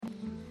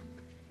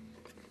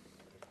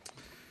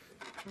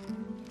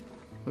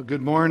Well,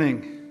 good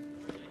morning.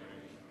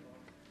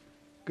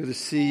 Good to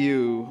see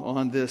you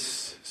on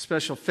this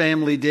special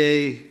Family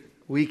Day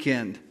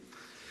weekend.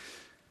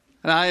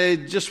 And I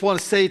just want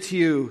to say to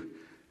you,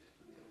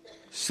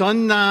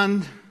 Sun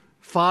Nan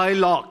Phi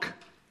Lok.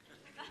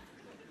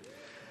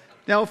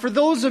 Now, for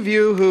those of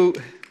you who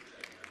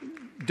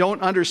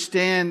don't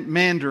understand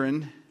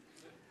Mandarin,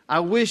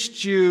 I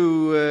wished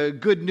you a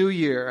good New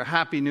Year, a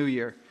Happy New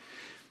Year.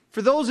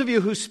 For those of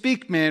you who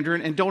speak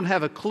Mandarin and don't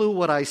have a clue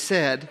what I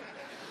said,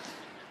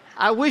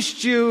 I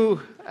wished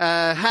you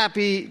a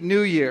Happy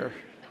New Year.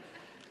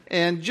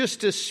 And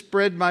just to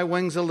spread my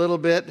wings a little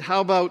bit, how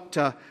about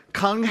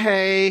Kung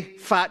Hei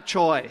Fat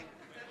Choi?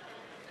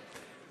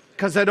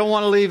 Because I don't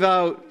want to leave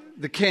out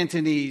the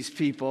Cantonese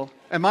people.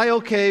 Am I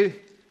okay?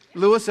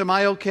 Louis, am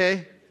I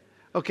okay?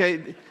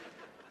 Okay.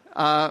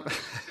 I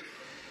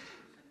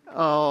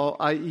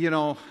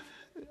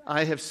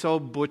have so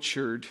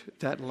butchered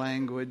that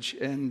language,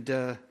 and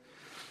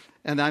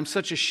I'm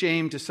such a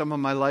shame to some of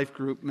my life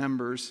group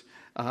members.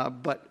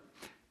 But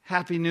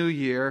Happy New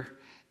Year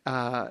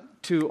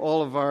to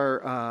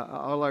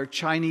all our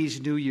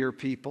Chinese New Year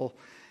people,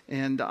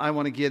 and I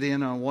want to get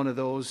in on one of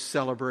those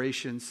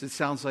celebrations. It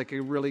sounds like a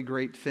really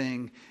great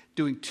thing,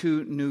 doing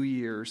 2 New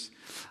Years.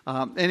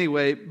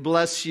 Anyway,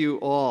 bless you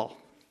all.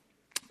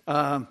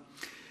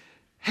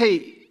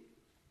 Hey,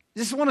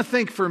 just want to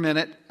think for a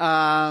minute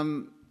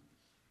about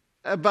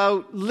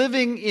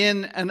living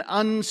in an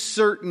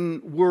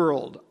uncertain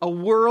world, a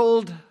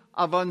world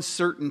of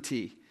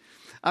uncertainty.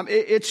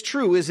 It's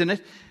true, isn't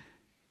it?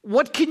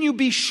 What can you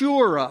be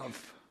sure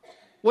of?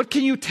 What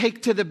can you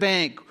take to the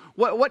bank?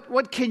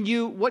 What can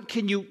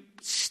you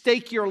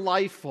stake your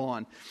life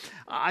on?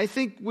 I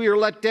think we are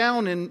let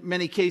down in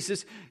many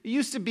cases. It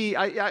used to be,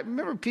 I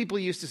remember people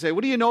used to say,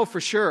 "What do you know for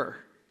sure?"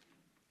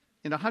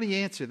 How do you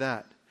answer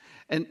that?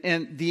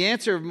 And the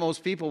answer of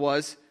most people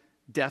was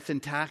death and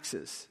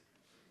taxes.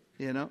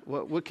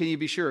 What can you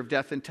be sure of?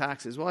 Death and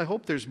taxes. Well, I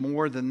hope there's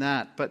more than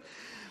that, but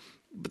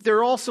there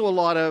are also a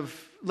lot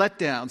of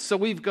letdowns. So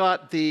we've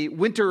got the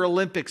Winter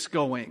Olympics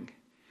going,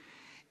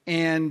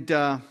 and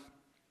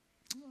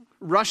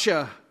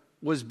Russia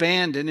was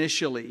banned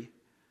initially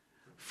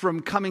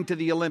from coming to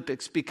the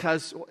Olympics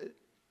because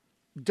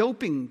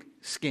doping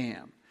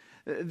scam.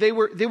 They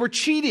were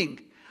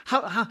cheating.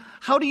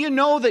 How do you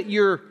know that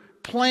you're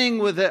playing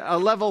with a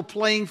level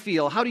playing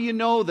field? How do you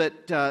know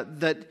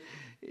that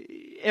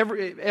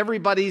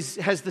everybody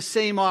has the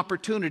same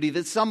opportunity,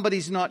 that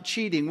somebody's not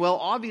cheating? Well,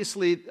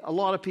 obviously, a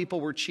lot of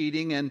people were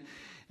cheating, and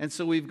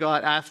so we've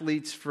got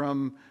athletes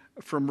from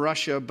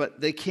Russia,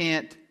 but they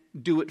can't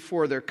do it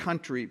for their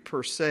country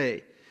per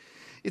se.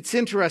 It's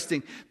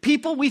interesting.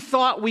 People we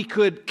thought we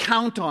could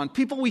count on,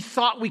 people we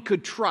thought we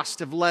could trust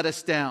have let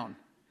us down.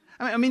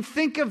 I mean,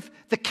 think of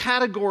the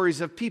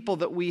categories of people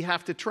that we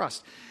have to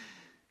trust.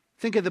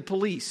 Think of the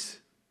police.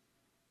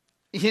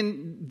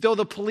 Though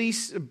the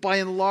police, by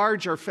and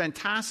large, are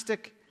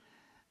fantastic,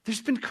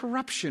 there's been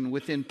corruption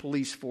within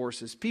police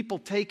forces. People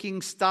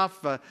taking stuff,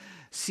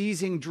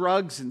 seizing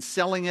drugs and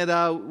selling it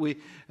out.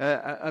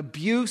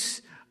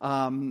 Abuse,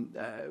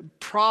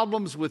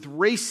 problems with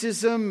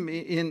racism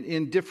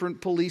in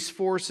different police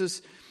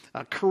forces,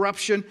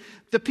 corruption.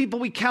 The people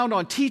we count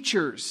on,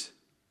 teachers.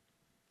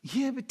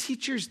 Yeah, but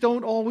teachers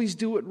don't always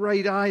do it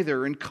right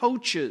either. And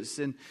coaches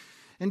and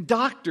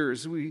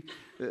doctors.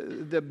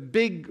 The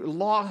big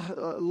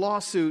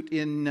lawsuit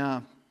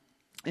in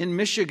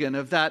Michigan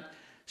of that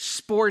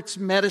sports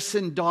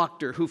medicine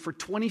doctor who for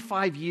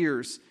 25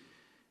 years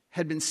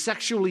had been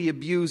sexually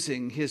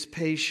abusing his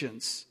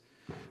patients.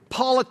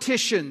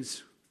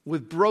 Politicians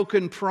with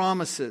broken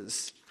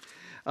promises.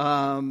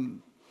 Parents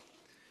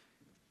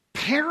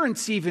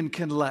even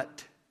can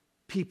let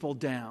people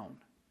down.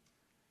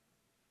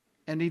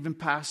 And even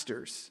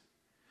pastors.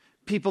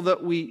 People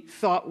that we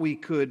thought we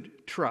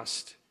could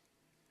trust.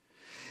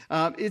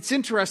 It's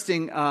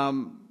interesting.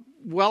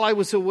 While I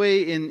was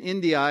away in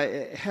India,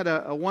 I had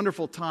a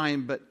wonderful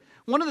time. But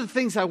one of the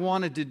things I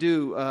wanted to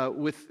do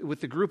with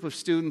the group of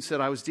students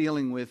that I was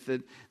dealing with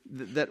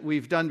that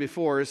we've done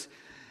before is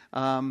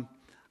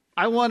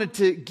I wanted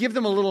to give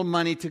them a little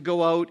money to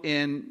go out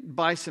and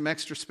buy some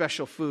extra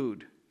special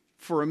food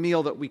for a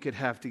meal that we could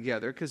have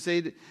together, because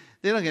they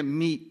don't get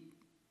meat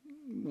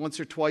once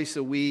or twice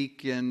a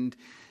week, and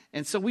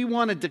so we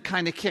wanted to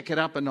kind of kick it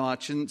up a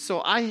notch. And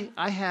so I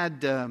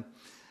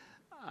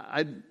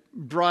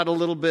brought a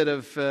little bit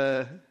of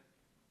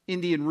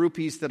Indian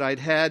rupees that I'd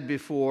had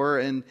before,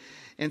 and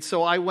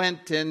so I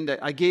went and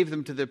I gave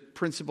them to the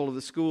principal of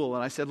the school,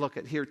 and I said, "Look,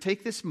 here,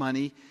 take this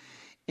money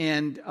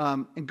and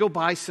go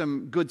buy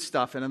some good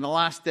stuff, and on the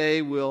last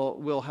day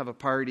we'll have a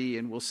party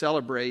and we'll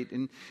celebrate."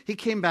 And he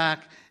came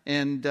back,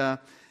 and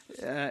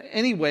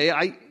anyway,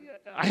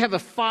 I have a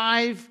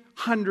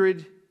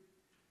 500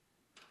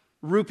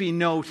 rupee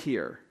note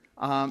here,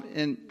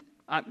 and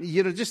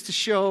just to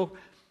show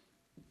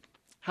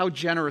how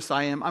generous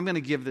I am, I'm going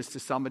to give this to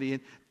somebody.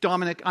 And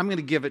Dominic, I'm going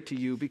to give it to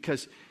you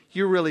because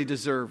you really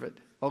deserve it,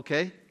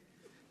 okay?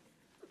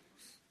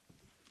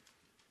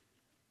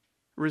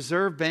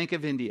 Reserve Bank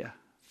of India,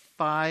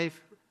 500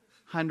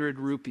 500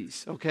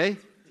 rupees, okay?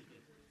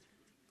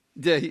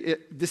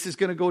 This is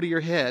going to go to your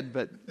head,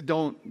 but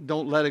don't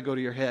let it go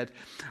to your head.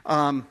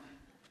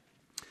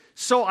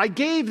 So I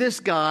gave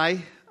this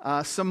guy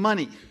some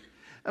money.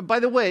 By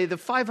the way, the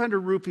 500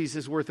 rupees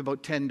is worth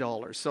about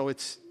 $10, so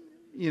it's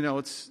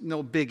no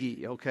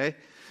biggie, okay?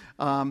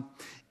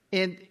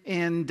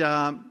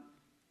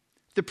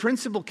 The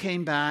principal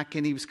came back,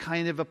 and he was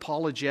kind of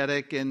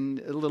apologetic and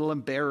a little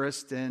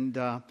embarrassed,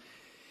 and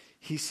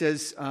he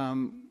says,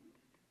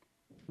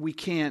 "We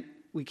can't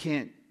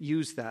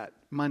use that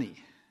money." I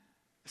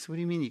said, "What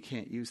do you mean you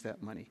can't use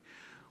that money?"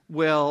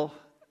 Well,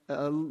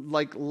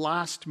 like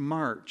last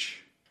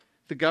March,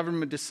 the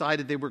government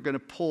decided they were going to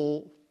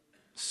pull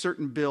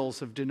certain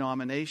bills of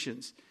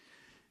denominations.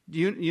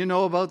 You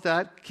know about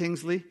that,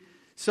 Kingsley?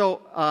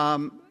 So,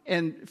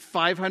 and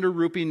 500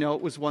 rupee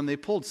note was one they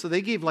pulled. So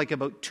they gave like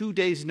about 2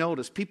 days'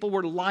 notice. People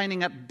were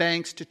lining up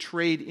banks to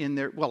trade in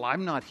their, well,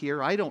 I'm not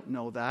here. I don't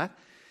know that.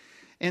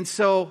 And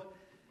so,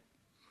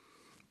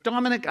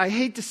 Dominic, I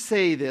hate to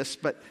say this,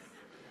 but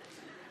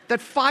that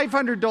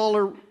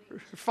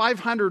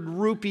 $500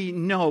 rupee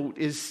note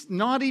is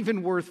not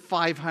even worth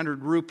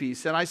 500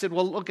 rupees. And I said,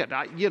 well, look at,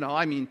 how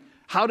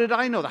did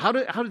I know that?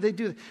 How did they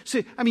do that?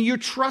 So, you're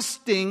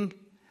trusting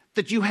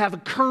that you have a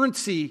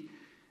currency,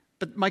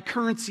 but my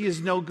currency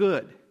is no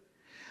good.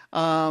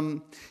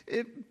 Some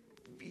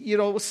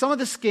of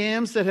the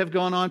scams that have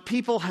gone on,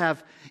 people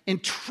have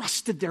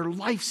entrusted their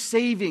life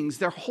savings,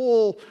 their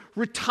whole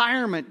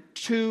retirement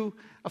to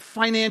a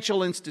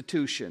financial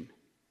institution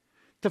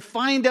to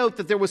find out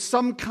that there was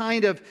some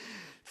kind of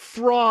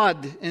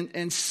fraud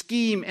and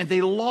scheme, and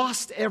they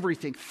lost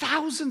everything.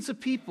 Thousands of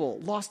people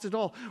lost it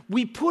all.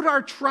 We put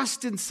our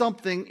trust in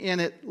something,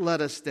 and it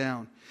let us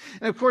down.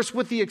 And of course,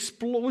 with the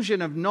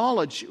explosion of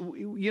knowledge,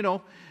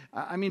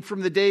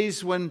 from the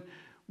days when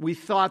we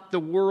thought the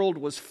world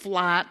was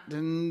flat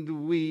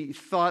and we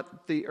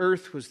thought the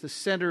earth was the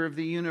center of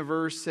the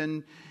universe,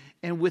 and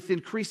with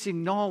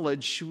increasing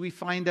knowledge, we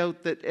find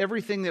out that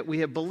everything that we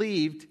have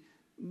believed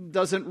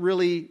doesn't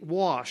really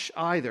wash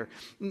either.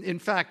 In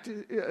fact,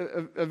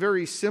 a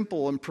very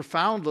simple and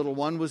profound little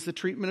one was the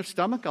treatment of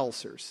stomach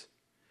ulcers.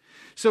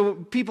 So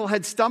people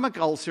had stomach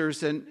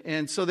ulcers,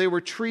 and so they were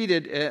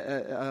treated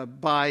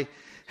by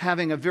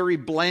having a very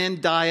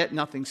bland diet,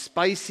 nothing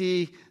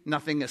spicy,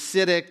 nothing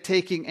acidic,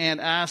 taking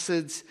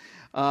antacids,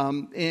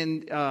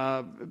 and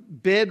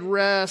bed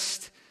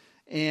rest,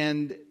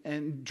 and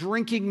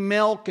drinking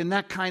milk and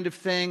that kind of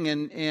thing.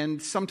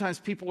 And sometimes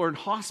people are in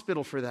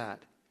hospital for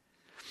that.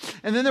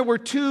 And then there were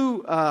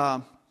two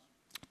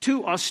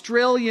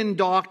Australian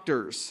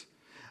doctors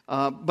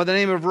by the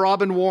name of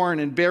Robin Warren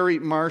and Barry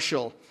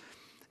Marshall.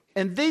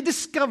 And they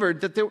discovered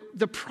that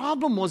the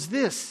problem was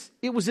this.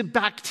 It was a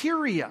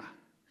bacteria.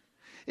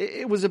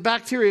 It was a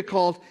bacteria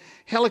called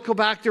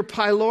Helicobacter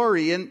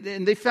pylori.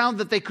 And they found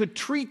that they could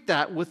treat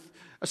that with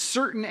a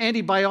certain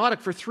antibiotic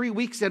for 3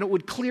 weeks and it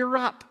would clear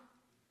up.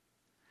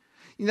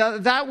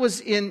 That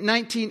was in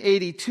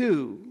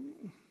 1982.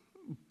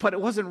 But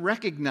it wasn't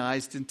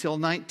recognized until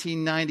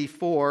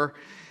 1994,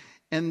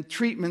 and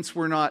treatments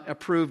were not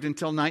approved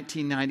until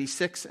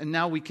 1996, and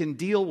now we can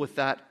deal with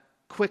that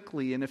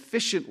quickly and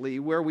efficiently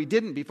where we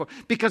didn't before,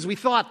 because we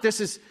thought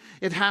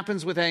it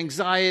happens with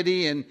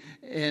anxiety and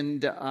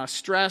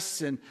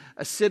stress and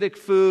acidic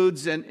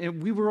foods,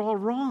 and we were all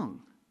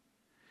wrong.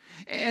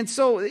 And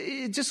so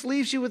it just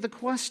leaves you with the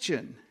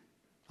question,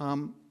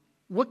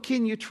 what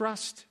can you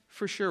trust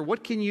for sure?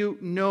 What can you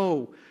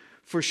know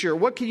for sure?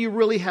 What can you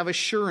really have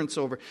assurance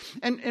over?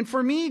 And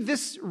for me,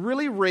 this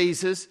really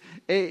raises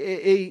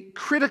a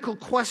critical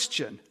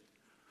question.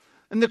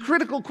 And the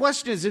critical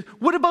question is,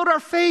 what about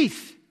our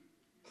faith?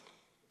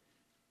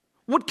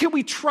 What can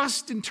we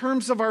trust in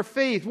terms of our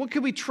faith? What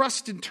can we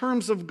trust in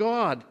terms of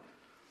God?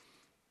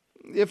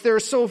 If there are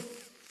so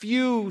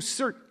few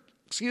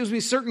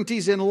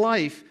certainties in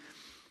life,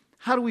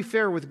 how do we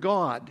fare with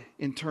God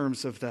in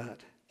terms of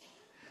that?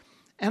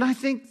 And I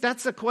think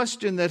that's a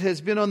question that has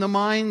been on the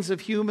minds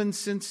of humans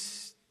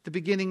since the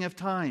beginning of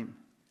time.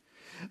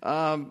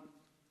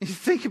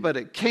 Think about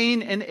it.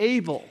 Cain and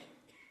Abel.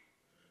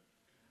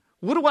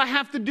 What do I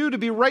have to do to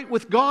be right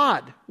with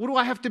God? What do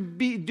I have to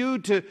do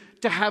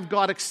to have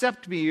God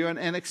accept me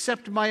and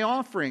accept my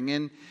offering?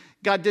 And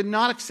God did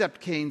not accept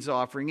Cain's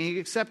offering. He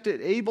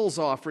accepted Abel's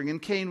offering. And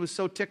Cain was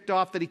so ticked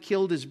off that he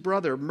killed his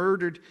brother,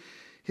 murdered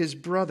his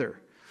brother.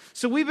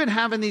 So we've been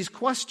having these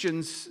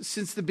questions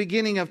since the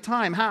beginning of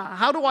time.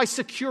 How do I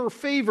secure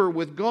favor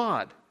with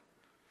God?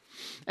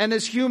 And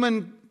as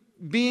human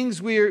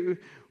beings,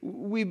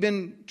 we've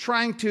been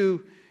trying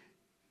to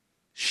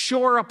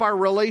shore up our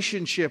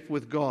relationship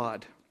with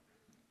God.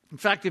 In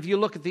fact, if you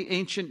look at the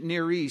ancient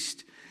Near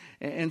East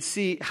and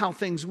see how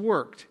things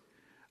worked,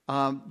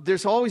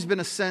 there's always been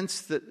a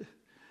sense that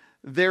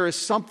there is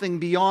something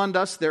beyond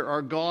us. There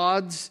are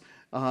gods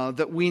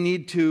that we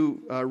need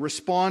to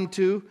respond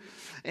to.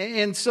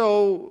 And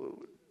so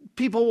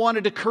people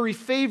wanted to curry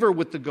favor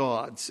with the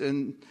gods.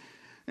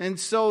 And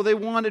so they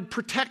wanted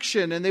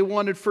protection, and they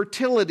wanted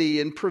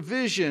fertility and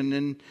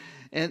provision.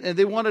 And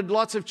they wanted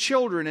lots of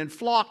children and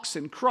flocks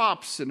and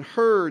crops and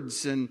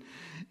herds. And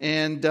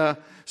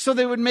so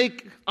they would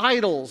make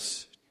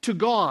idols to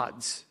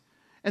gods.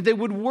 And they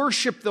would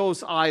worship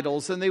those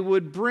idols. And they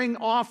would bring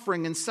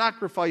offering and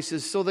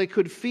sacrifices so they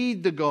could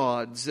feed the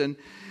gods. And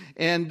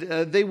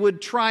they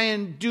would try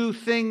and do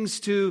things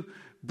to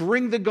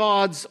bring the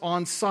gods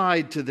on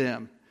side to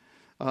them.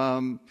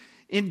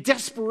 In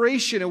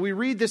desperation, and we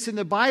read this in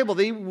the Bible,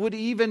 they would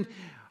even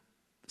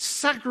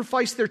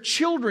sacrifice their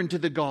children to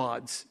the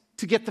gods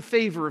to get the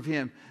favor of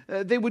him.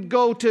 They would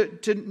go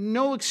to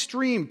no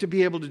extreme to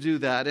be able to do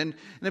that. And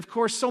of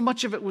course, so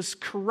much of it was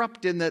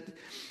corrupt in that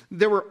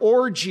there were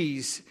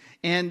orgies,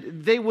 and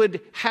they would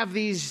have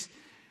these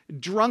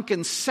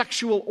drunken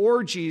sexual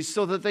orgies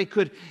so that they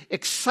could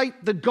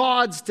excite the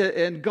gods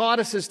and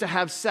goddesses to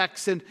have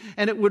sex, and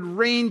it would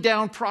rain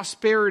down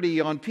prosperity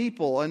on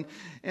people.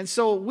 And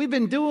so we've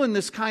been doing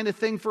this kind of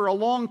thing for a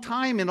long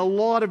time in a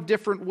lot of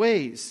different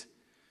ways.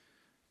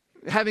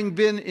 Having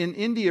been in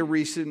India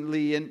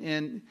recently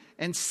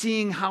and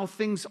seeing how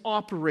things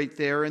operate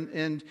there,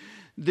 and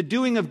the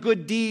doing of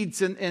good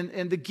deeds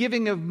and the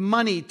giving of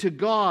money to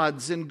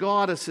gods and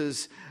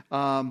goddesses,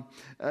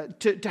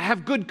 to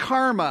have good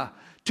karma,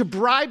 to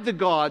bribe the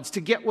gods to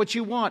get what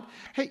you want.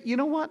 Hey, you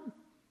know what?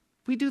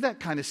 We do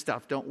that kind of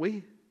stuff, don't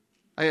we?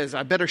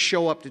 I better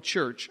show up to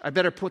church. I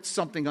better put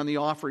something on the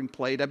offering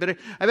plate. I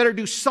better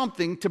do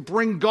something to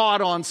bring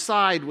God on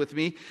side with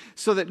me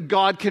so that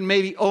God can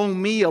maybe owe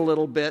me a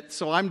little bit,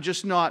 so I'm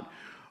just not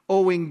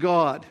owing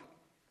God.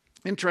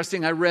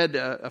 Interesting, I read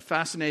a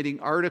fascinating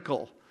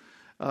article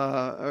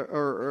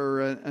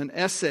or an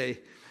essay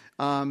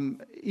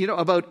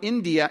about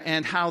India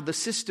and how the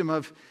system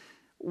of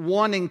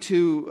wanting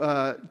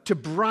to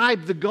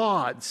bribe the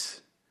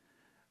gods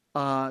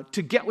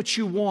to get what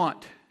you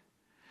want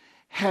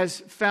has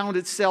found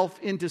itself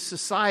into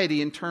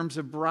society in terms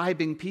of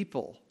bribing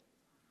people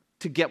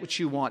to get what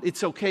you want.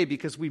 It's okay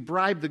because we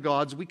bribe the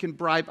gods, we can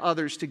bribe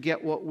others to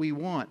get what we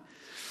want.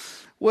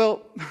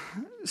 Well,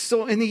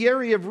 so in the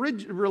area of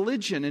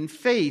religion and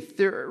faith,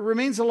 there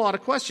remains a lot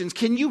of questions.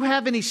 Can you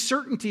have any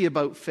certainty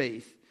about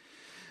faith?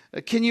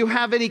 Can you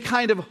have any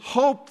kind of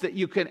hope that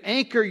you can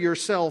anchor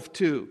yourself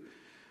to?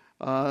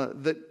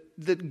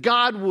 That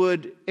God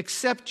would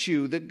accept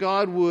you, that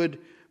God would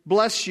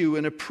bless you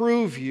and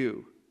approve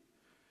you.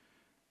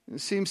 It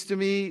seems to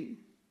me,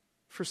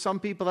 for some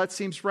people, that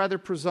seems rather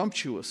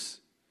presumptuous.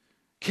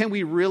 Can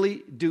we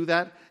really do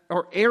that?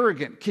 Or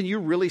arrogant? Can you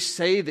really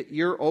say that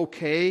you're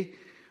okay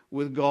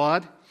with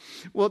God?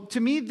 Well, to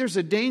me, there's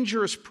a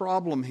dangerous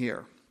problem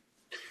here.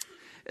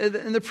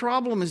 And the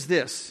problem is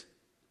this.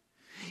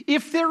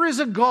 If there is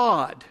a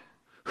God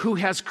who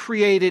has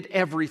created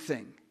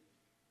everything,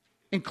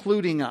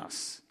 including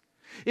us,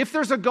 if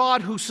there's a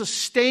God who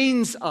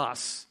sustains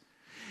us,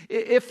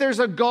 if there's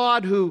a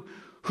God who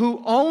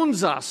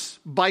owns us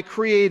by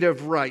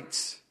creative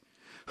rights,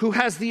 who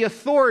has the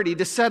authority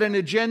to set an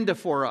agenda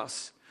for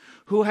us,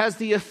 who has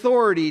the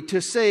authority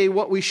to say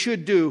what we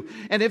should do,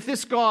 and if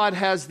this God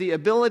has the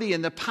ability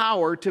and the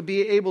power to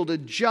be able to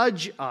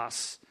judge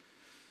us,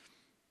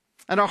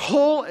 and our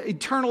whole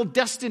eternal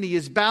destiny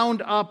is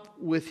bound up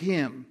with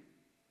him,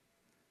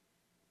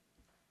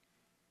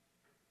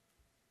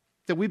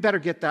 then we better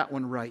get that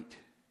one right.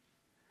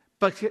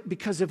 But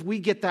because if we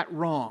get that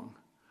wrong,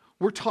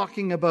 we're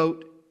talking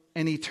about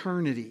an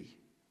eternity.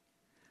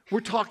 We're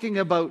talking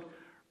about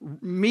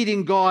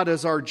meeting God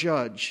as our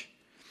judge.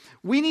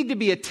 We need to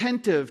be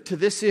attentive to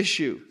this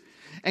issue.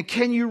 And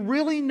can you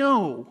really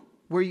know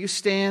where you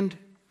stand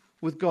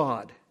with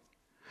God?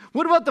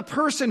 What about the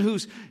person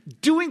who's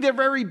doing their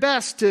very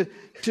best to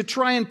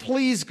try and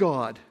please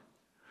God?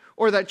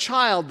 Or that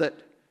child that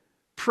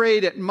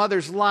prayed at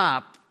mother's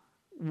lap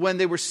when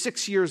they were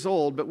 6 years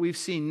old, but we've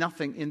seen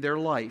nothing in their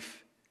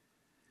life?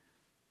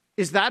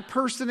 Is that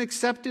person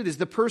accepted? Is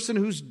the person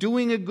who's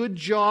doing a good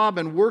job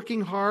and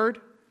working hard?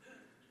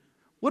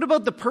 What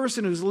about the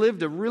person who's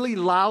lived a really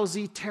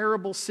lousy,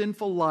 terrible,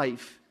 sinful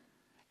life,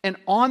 and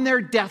on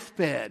their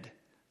deathbed,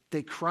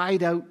 they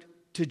cried out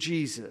to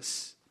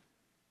Jesus?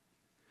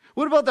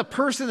 What about the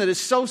person that is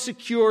so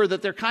secure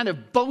that they're kind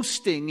of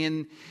boasting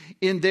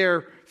in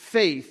their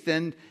faith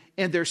and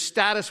their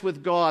status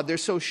with God? They're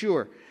so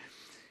sure.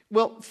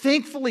 Well,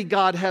 thankfully,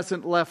 God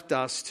hasn't left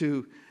us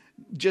to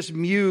just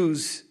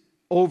muse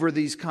over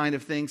these kind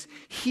of things.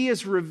 He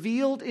has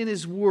revealed in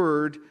His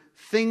Word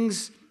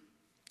things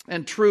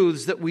and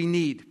truths that we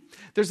need.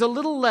 There's a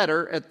little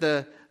letter at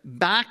the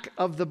back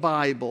of the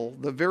Bible,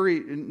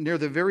 near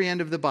the very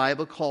end of the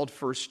Bible, called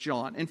 1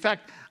 John. In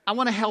fact, I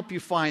want to help you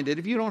find it.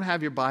 If you don't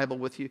have your Bible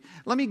with you,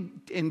 let me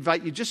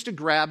invite you just to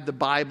grab the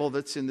Bible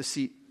that's in the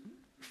seat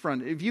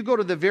front. If you go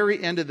to the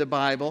very end of the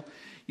Bible,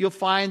 you'll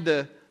find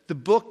the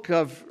book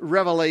of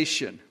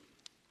Revelation.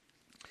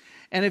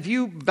 And if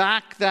you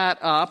back that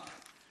up,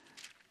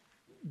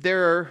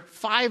 there are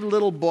 5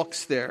 little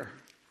books there.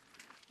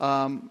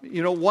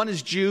 One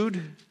is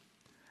Jude,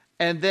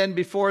 and then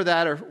before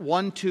that are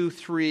 1, 2,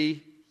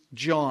 3,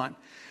 John.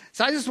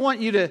 So I just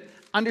want you to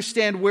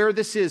understand where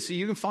this is, so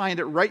you can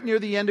find it right near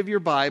the end of your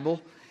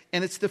Bible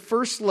and it's the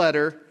first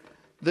letter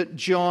that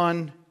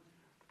John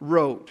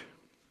wrote.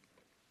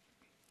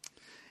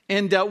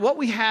 And what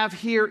we have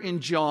here in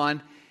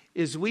John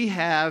is we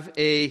have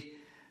a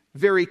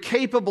very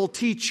capable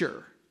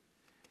teacher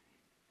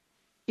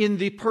in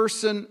the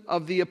person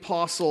of the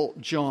Apostle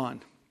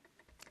John.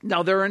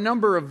 Now, there are a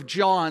number of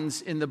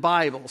Johns in the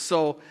Bible,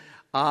 so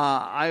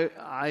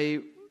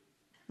I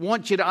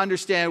want you to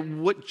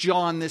understand what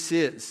John this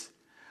is.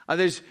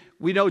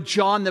 We know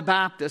John the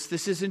Baptist.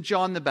 This isn't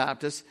John the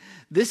Baptist.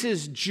 This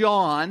is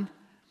John,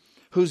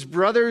 whose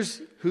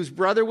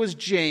brother was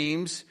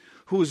James,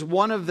 who was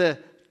one of the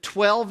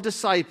 12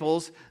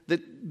 disciples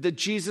that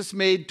Jesus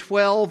made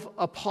 12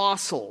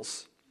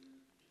 apostles.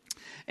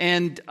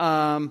 And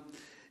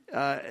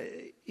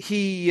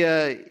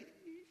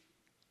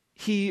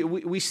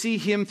we see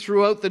him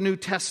throughout the New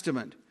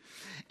Testament.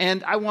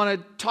 And I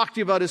want to talk to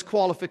you about his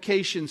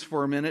qualifications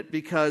for a minute,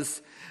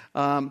 because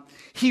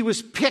he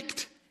was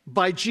picked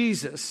by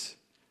Jesus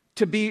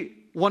to be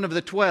one of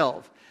the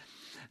 12.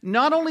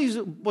 Not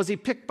only was he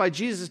picked by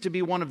Jesus to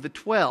be one of the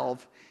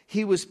 12,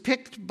 he was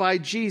picked by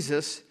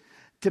Jesus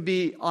to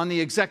be on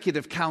the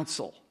executive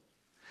council.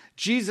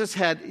 Jesus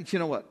had, you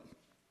know what,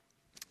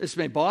 this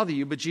may bother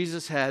you, but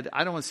Jesus had,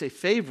 I don't want to say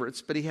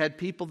favorites, but he had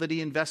people that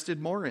he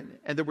invested more in.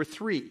 And there were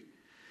 3.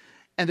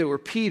 And there were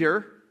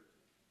Peter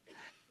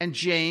and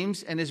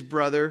James and his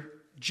brother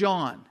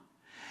John.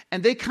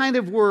 And they kind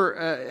of were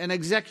an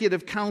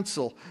executive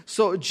council.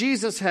 So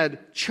Jesus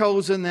had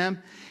chosen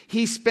them.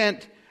 He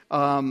spent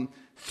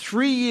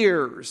 3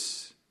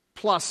 years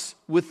plus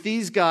with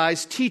these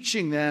guys,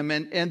 teaching them.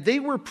 And they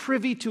were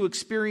privy to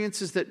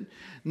experiences that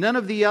none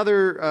of the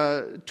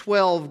other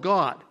 12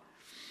 got.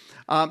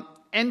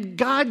 And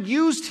God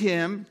used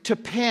him to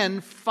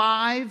pen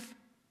 5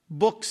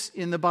 books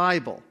in the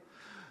Bible.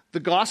 The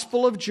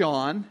Gospel of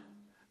John,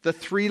 the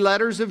 3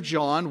 letters of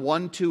John,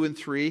 1, 2, and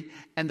 3,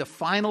 and the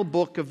final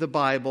book of the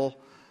Bible,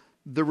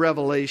 the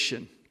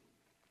Revelation.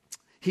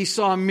 He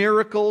saw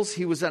miracles.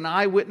 He was an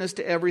eyewitness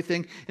to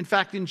everything. In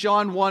fact, in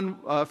John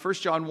 1, 1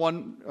 John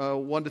 1,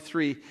 1 to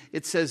 3,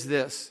 it says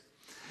this.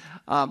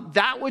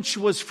 That which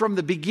was from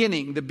the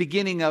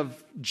beginning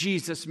of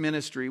Jesus'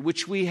 ministry,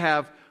 which we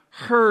have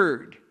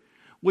heard,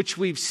 which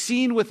we've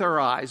seen with our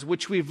eyes,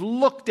 which we've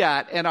looked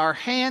at and our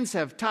hands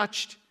have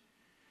touched,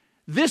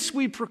 this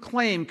we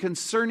proclaim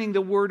concerning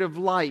the word of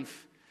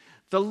life.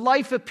 The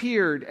life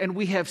appeared, and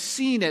we have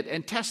seen it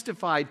and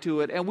testified to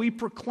it, and we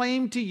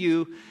proclaim to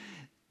you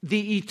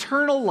the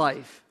eternal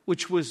life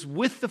which was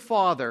with the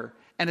Father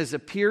and has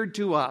appeared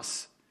to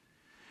us.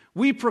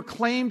 We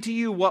proclaim to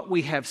you what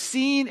we have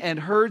seen and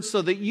heard,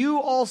 so that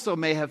you also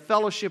may have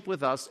fellowship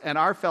with us, and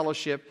our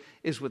fellowship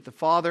is with the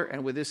Father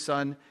and with his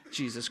Son,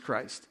 Jesus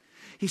Christ.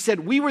 He said,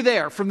 we were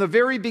there from the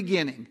very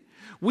beginning.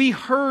 We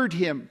heard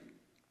him.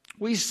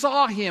 We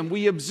saw him,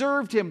 we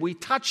observed him, we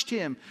touched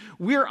him.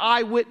 We're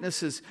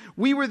eyewitnesses.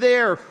 We were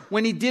there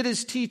when he did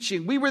his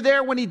teaching. We were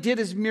there when he did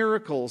his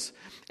miracles.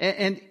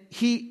 And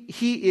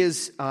he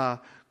is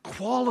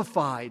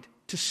qualified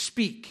to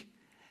speak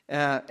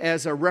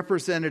as a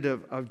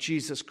representative of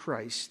Jesus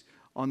Christ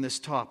on this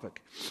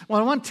topic. Well,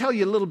 I want to tell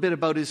you a little bit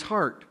about his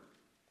heart.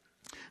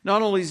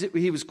 Not only is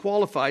he was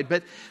qualified,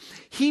 but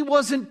he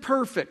wasn't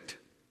perfect.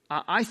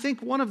 I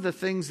think one of the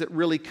things that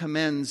really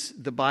commends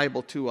the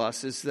Bible to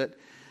us is that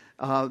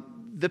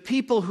the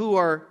people who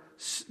are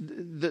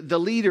the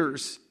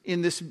leaders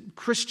in this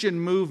Christian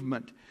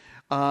movement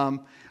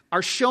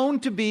are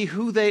shown to be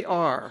who they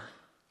are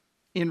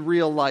in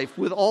real life,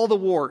 with all the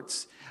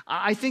warts.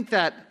 I think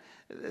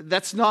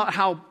that's not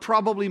how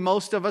probably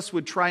most of us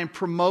would try and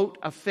promote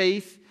a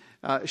faith,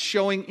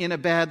 showing in a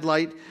bad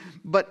light.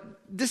 But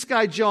this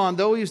guy John,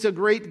 though he was a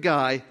great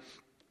guy,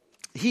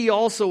 he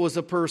also was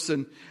a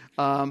person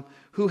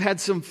who had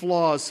some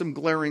flaws, some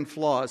glaring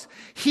flaws.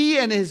 He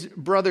and his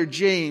brother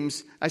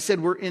James, I said,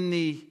 were in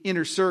the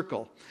inner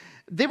circle.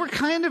 They were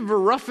kind of a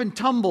rough and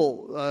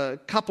tumble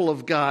couple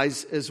of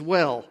guys as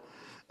well.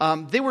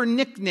 They were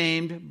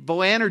nicknamed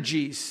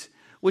Boanerges,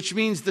 which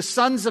means the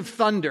sons of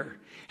thunder.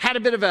 Had a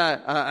bit of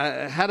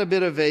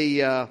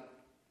a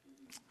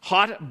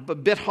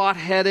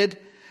hot-headed,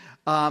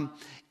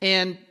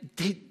 and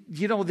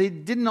they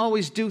didn't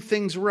always do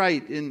things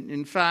right.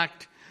 In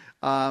fact,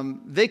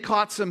 they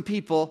caught some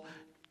people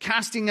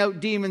casting out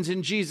demons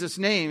in Jesus'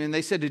 name, and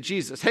they said to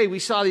Jesus, hey, we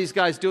saw these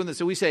guys doing this.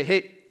 So we say,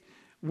 hey,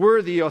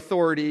 we're the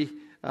authority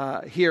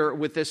here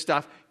with this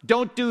stuff.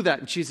 Don't do that.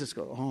 And Jesus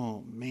goes,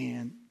 oh,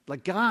 man.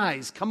 Like,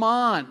 guys, come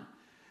on.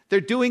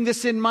 They're doing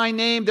this in my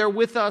name. They're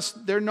with us.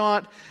 They're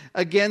not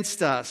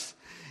against us.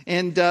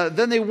 And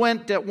then they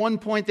went, at one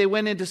point, they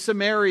went into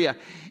Samaria,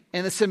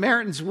 and the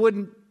Samaritans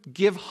wouldn't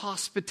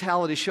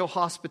show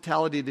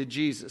hospitality to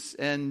Jesus.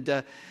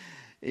 And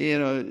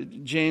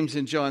James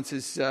and John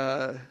says,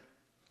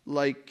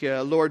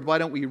 Lord, why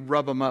don't we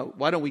rub them out?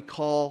 Why don't we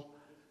call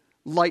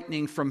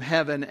lightning from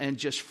heaven and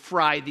just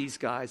fry these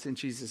guys? And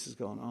Jesus is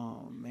going,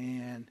 oh,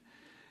 man,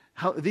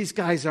 these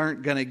guys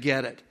aren't going to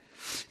get it.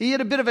 He had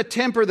a bit of a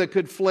temper that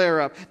could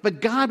flare up, but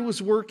God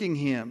was working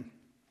in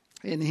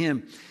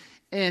him.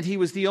 And he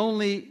was the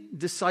only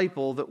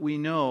disciple that we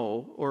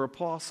know, or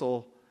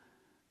apostle,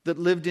 that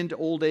lived into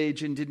old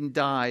age and didn't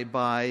die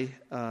by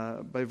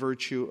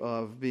virtue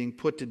of being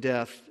put to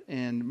death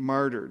and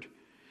martyred.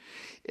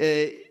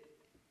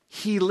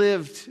 He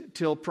lived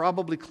till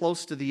probably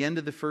close to the end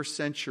of the first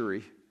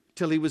century,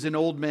 till he was an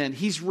old man.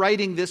 He's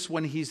writing this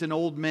when he's an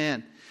old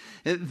man.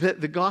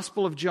 The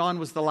Gospel of John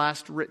was the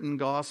last written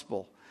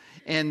gospel.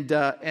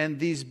 And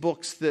these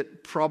books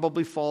that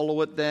probably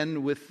follow it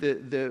then with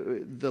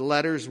the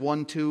letters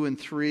 1, 2, and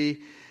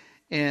 3,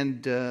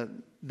 and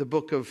the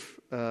book of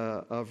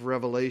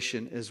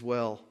Revelation as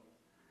well.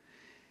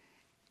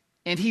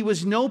 And he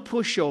was no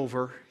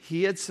pushover.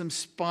 He had some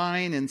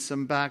spine and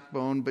some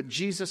backbone, but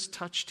Jesus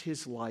touched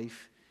his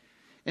life,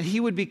 and he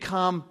would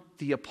become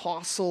the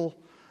apostle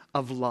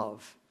of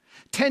love.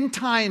 10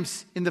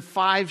 times in the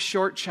 5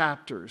 short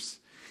chapters,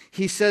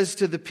 he says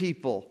to the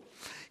people,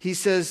 he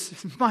says,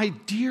 "My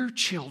dear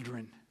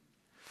children."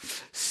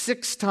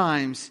 6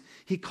 times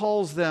he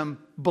calls them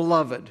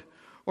beloved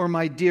or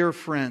my dear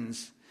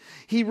friends.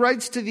 He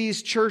writes to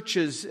these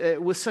churches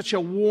with such a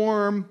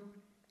warm,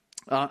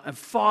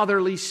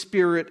 fatherly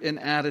spirit and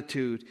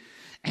attitude.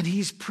 And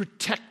he's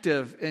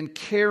protective and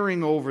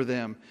caring over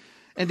them.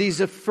 And he's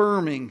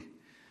affirming.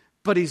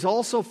 But he's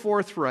also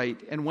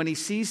forthright. And when he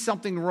sees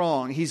something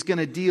wrong, he's going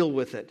to deal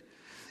with it.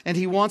 And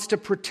he wants to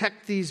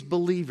protect these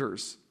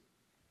believers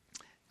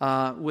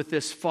with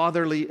this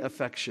fatherly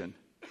affection.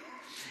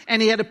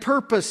 And he had a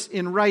purpose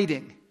in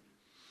writing.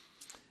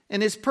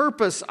 And his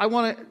purpose, I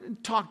want to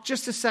talk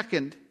just a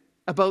second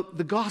about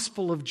the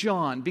Gospel of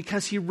John,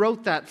 because he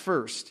wrote that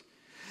first.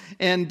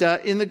 And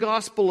in the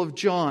Gospel of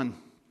John,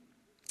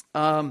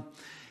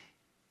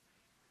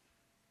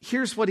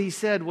 here's what he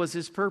said was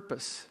his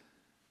purpose.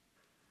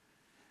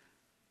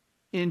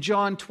 In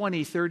John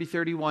 20, 30,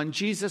 31,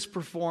 Jesus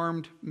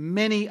performed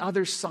many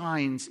other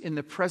signs in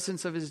the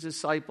presence of his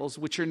disciples,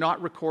 which are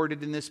not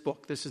recorded in this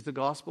book. This is the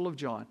Gospel of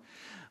John.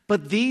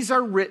 But these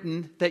are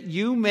written that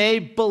you may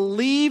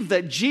believe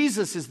that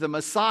Jesus is the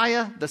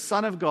Messiah, the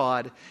Son of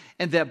God,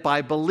 and that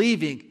by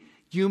believing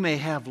you may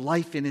have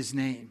life in his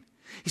name.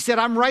 He said,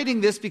 I'm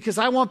writing this because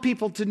I want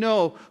people to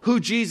know who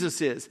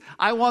Jesus is.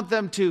 I want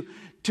them to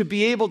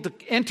be able to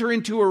enter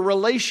into a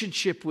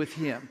relationship with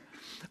him.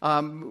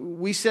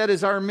 We said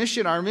as our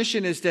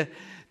mission is to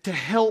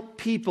help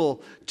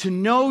people to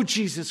know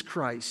Jesus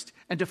Christ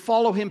and to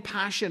follow him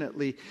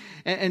passionately.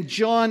 And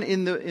John,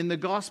 in the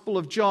Gospel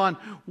of John,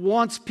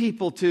 wants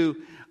people to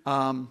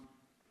come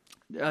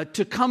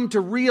to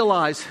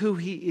realize who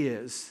he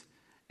is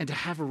and to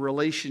have a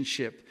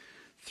relationship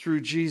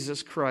through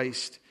Jesus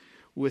Christ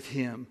with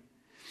him.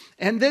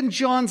 And then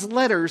John's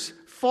letters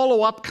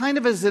follow up kind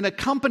of as an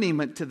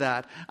accompaniment to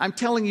that. I'm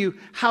telling you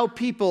how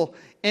people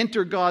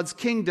enter God's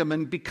kingdom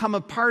and become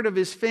a part of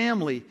his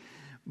family.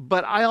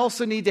 But I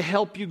also need to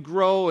help you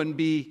grow and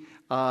be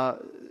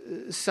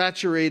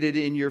saturated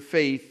in your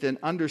faith and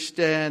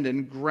understand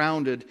and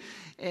grounded.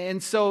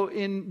 And so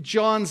in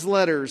John's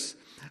letters,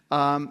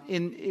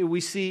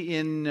 we see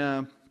in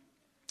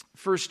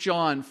 1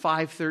 John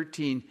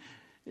 5:13,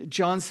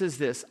 John says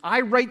this, I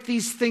write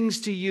these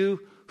things to you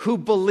who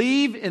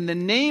believe in the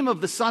name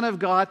of the Son of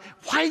God.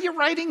 Why are you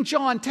writing,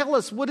 John? Tell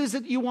us, what is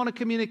it you want to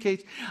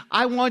communicate?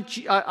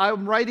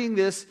 I'm writing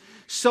this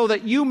so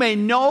that you may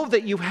know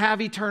that you have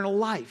eternal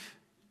life.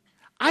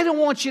 I don't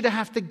want you to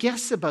have to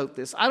guess about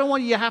this. I don't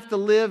want you to have to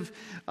live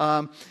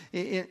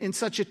in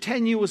such a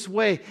tenuous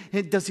way.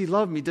 Does he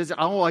love me?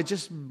 I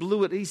just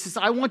blew it. He says,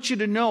 I want you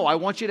to know. I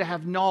want you to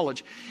have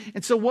knowledge.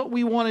 And so what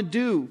we want to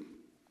do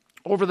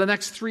over the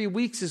next 3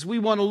 weeks is we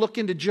want to look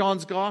into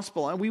John's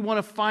gospel and we want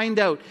to find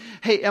out,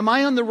 hey, am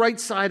I on the right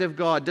side of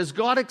God? Does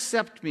God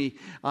accept me?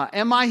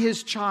 Am I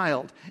his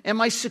child?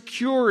 Am I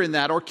secure in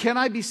that? Or can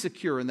I be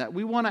secure in that?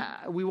 We want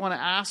to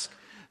ask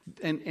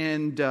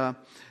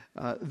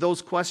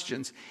those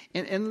questions.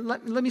 And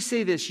let me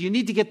say this. You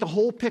need to get the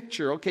whole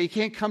picture, okay? You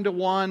can't come to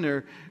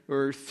 1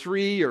 or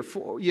 3 or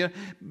 4. You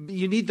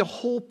need the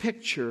whole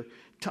picture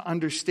to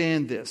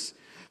understand this.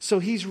 So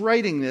he's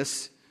writing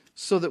this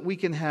so that we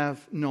can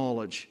have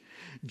knowledge.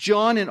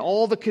 John, in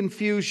all the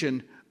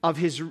confusion that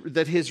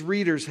his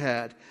readers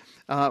had,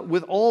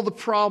 with all the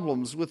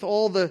problems, with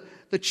all the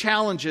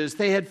challenges,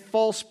 they had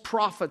false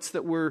prophets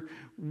that were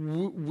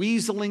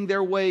weaseling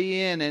their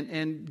way in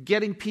and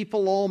getting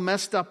people all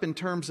messed up in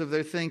terms of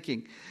their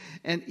thinking.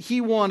 And he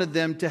wanted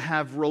them to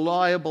have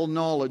reliable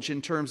knowledge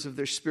in terms of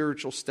their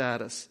spiritual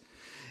status.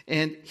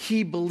 And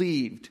he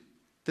believed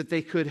that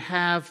they could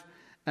have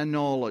a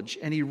knowledge,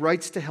 and he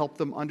writes to help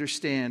them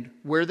understand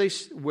where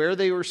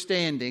they were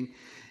standing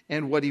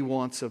and what he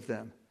wants of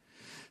them.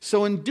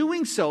 So in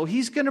doing so,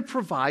 he's going to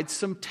provide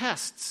some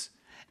tests.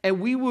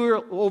 And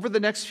over the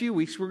next few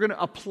weeks, we're going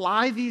to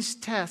apply these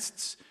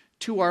tests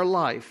to our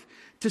life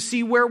to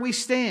see where we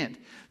stand.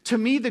 To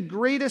me, the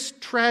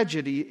greatest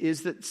tragedy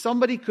is that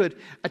somebody could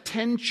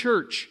attend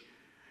church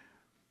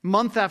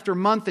month after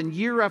month and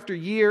year after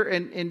year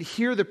and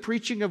hear the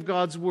preaching of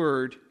God's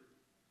word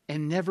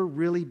and never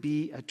really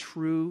be a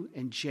true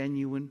and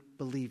genuine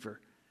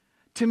believer.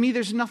 To me,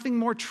 there's nothing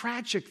more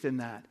tragic than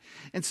that.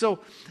 And so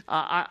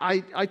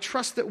I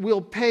trust that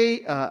we'll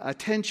pay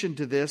attention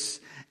to this,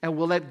 and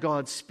we'll let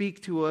God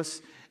speak to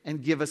us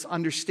and give us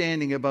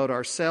understanding about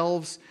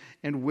ourselves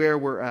and where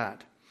we're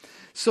at.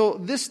 So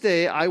this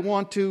day, I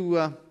want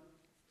to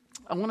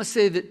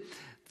say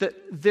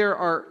that there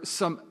are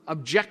some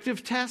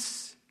objective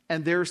tests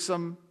and there are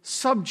some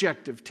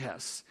subjective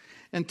tests.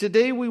 And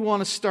today we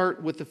want to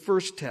start with the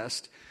first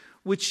test,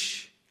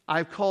 which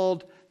I've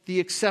called the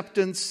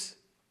acceptance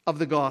of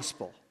the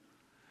gospel.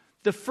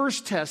 The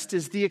first test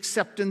is the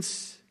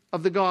acceptance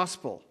of the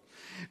gospel.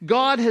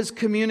 God has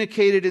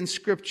communicated in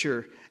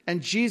Scripture,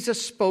 and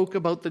Jesus spoke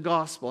about the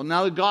gospel.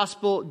 Now, the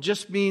gospel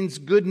just means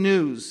good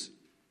news.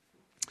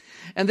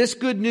 And this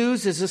good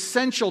news is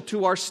essential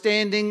to our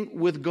standing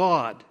with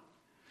God,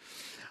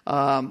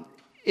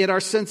 in our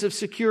sense of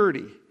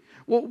security.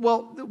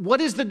 Well, what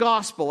is the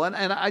gospel? And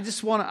I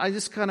just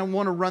kind of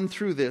want to run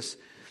through this.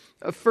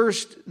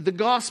 First, the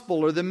gospel,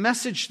 or the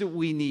message that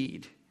we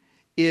need,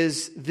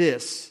 is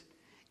this.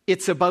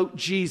 It's about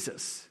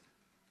Jesus.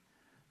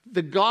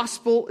 The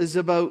gospel is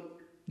about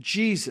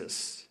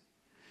Jesus.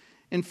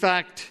 In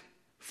fact,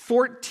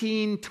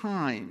 14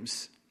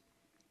 times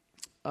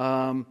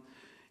in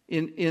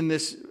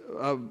this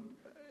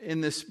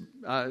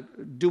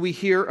do we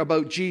hear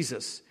about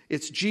Jesus.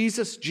 It's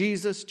Jesus,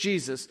 Jesus,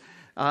 Jesus.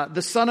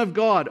 The Son of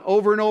God,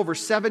 over and over,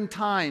 7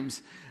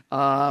 times.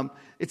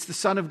 It's the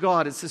Son of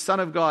God. It's the Son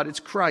of God. It's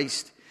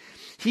Christ.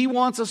 He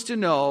wants us to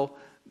know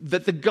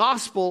that the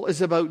gospel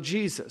is about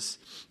Jesus.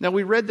 Now,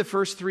 we read the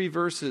first 3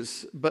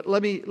 verses, but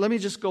let me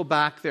just go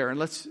back there and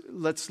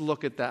let's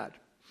look at that.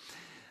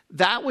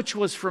 That which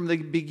was from the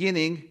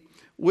beginning,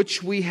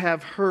 which we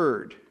have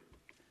heard,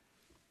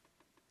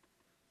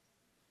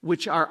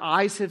 which our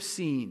eyes have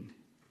seen,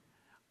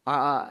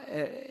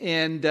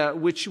 and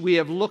which we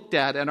have looked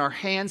at and our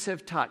hands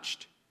have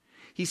touched.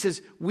 He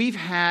says, we've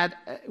had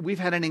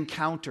an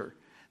encounter.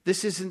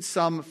 This isn't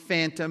some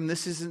phantom.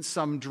 This isn't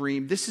some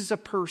dream. This is a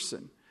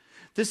person.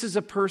 This is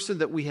a person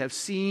that we have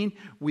seen,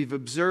 we've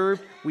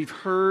observed, we've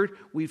heard,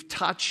 we've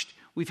touched.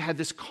 We've had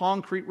this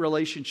concrete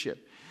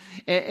relationship.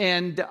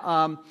 And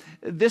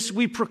this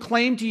we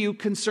proclaim to you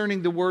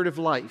concerning the word of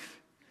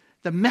life,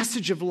 the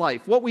message of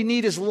life. What we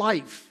need is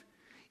life,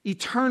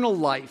 eternal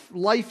life,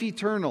 life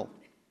eternal.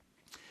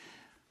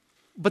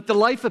 But the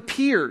life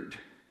appeared,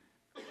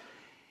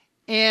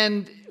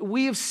 and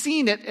we have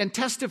seen it and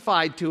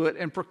testified to it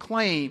and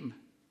proclaim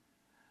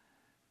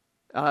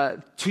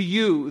to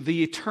you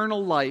the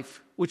eternal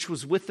life which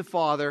was with the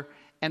Father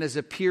and has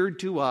appeared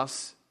to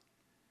us.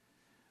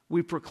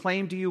 We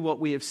proclaim to you what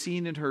we have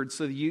seen and heard,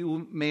 so that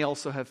you may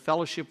also have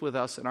fellowship with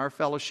us, and our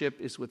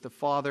fellowship is with the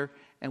Father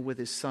and with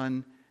His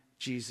Son,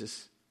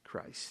 Jesus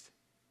Christ.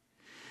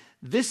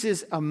 This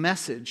is a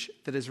message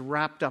that is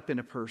wrapped up in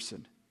a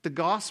person. The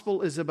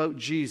gospel is about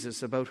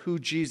Jesus, about who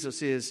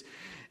Jesus is,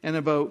 and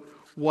about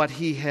what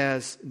He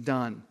has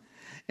done.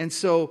 And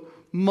so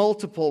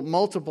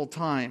multiple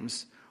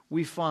times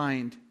we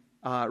find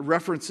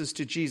references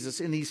to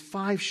Jesus in these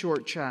 5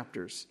 short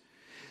chapters.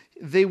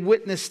 They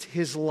witnessed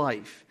His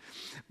life.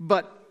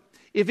 But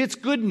if it's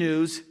good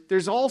news,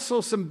 there's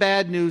also some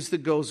bad news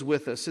that goes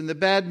with us. And the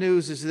bad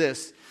news is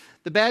this.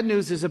 The bad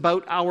news is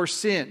about our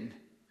sin.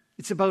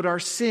 It's about our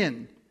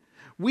sin.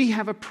 We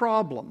have a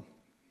problem.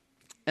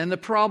 And the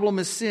problem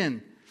is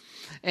sin.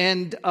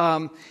 And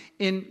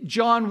in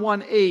John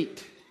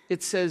 1:8,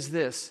 it says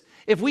this.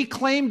 If we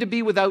claim to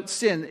be without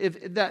sin,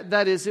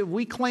 if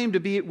we claim to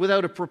be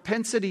without a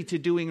propensity to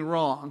doing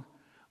wrong,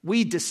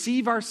 we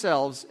deceive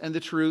ourselves and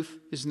the truth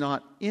is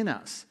not in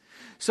us.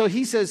 So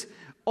he says,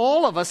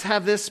 all of us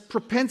have this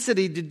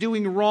propensity to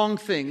doing wrong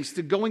things,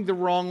 to going the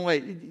wrong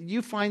way.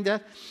 You find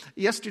that?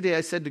 Yesterday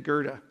I said to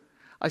Gerda,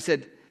 I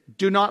said,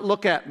 do not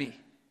look at me.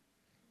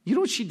 You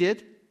know what she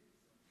did?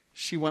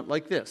 She went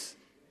like this.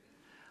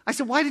 I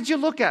said, why did you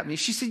look at me?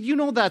 She said,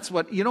 that's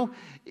what,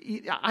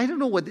 I don't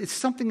know what, it's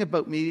something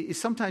about me.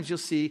 Sometimes you'll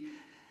see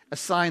a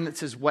sign that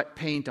says wet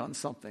paint on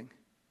something.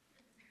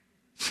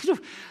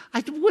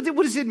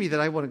 What is in me that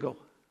I want to go?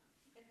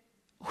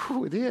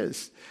 Oh, it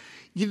is.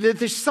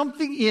 There's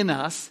something in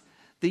us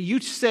that you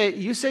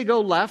say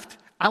go left,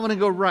 I want to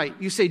go right.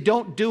 You say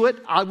don't do it,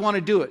 I want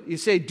to do it. You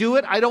say do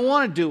it, I don't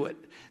want to do it.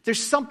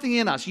 There's something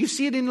in us. You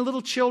see it in the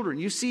little children.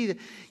 You see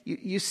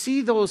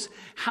those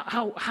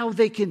how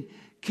they can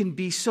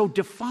be so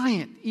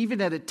defiant, even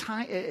at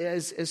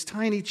as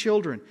tiny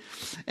children.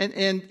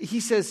 And he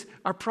says,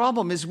 our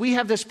problem is we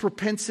have this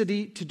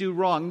propensity to do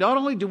wrong. Not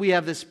only do we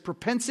have this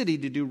propensity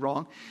to do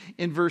wrong,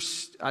 in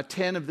verse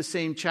 10 of the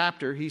same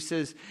chapter, he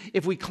says,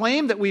 if we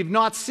claim that we've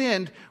not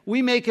sinned,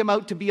 we make him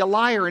out to be a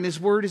liar, and his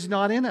word is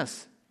not in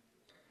us.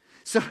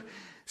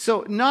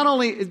 So not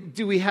only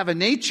do we have a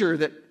nature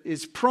that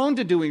is prone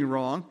to doing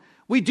wrong,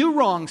 we do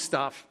wrong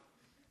stuff.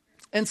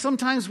 And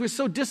sometimes we're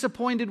so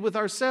disappointed with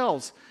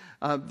ourselves.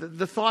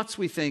 The thoughts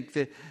we think,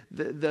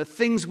 the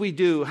things we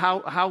do,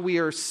 how we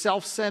are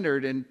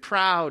self-centered and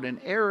proud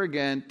and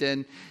arrogant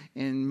and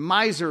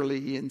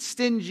miserly and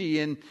stingy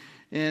and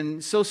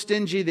and so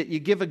stingy that you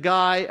give a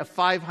guy a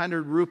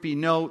 500 rupee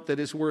note that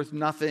is worth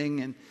nothing,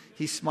 and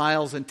he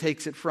smiles and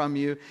takes it from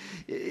you.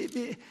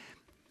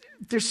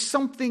 There's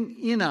something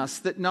in us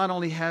that not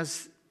only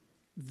has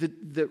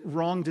the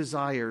wrong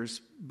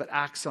desires, but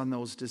acts on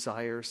those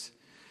desires.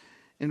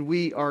 And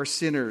we are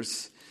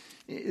sinners.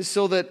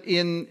 So that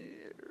in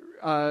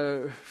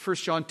 1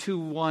 John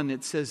 2:1,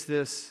 it says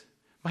this,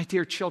 "My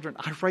dear children,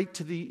 I write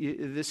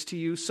this to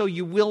you so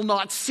you will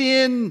not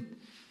sin."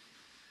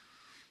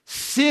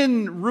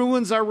 Sin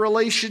ruins our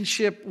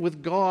relationship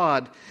with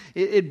God.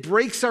 It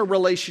breaks our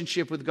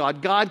relationship with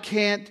God. God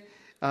can't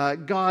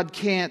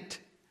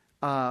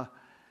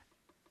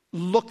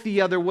look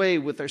the other way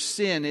with our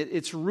sin.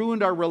 It's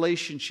ruined our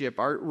relationship.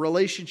 Our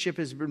relationship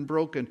has been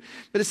broken.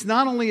 But it's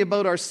not only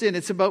about our sin,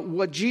 it's about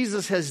what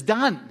Jesus has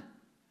done.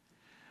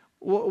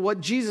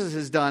 What Jesus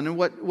has done. And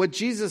what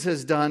Jesus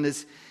has done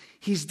is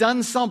he's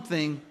done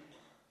something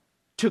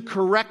to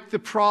correct the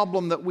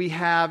problem that we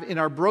have in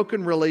our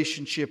broken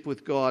relationship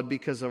with God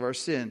because of our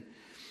sin.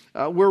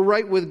 We're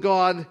right with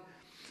God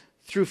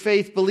through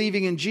faith,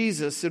 believing in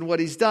Jesus and what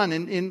he's done.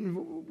 In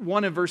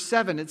 1 and verse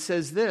 7, it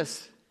says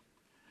this,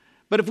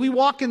 "But if we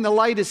walk in the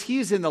light as he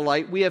is in the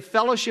light, we have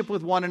fellowship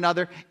with one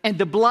another, and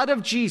the blood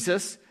of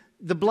Jesus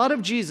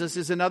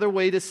is another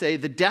way to say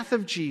the death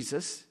of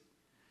Jesus,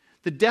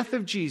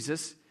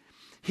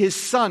 his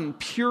Son,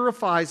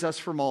 purifies us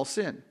from all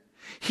sin.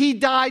 He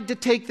died to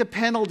take the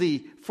penalty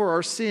for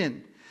our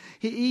sin.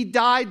 He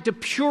died to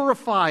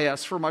purify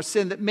us from our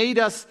sin that made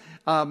us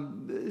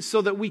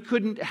so that we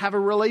couldn't have a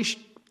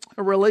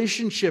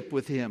relationship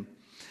with him.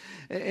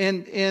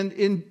 And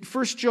in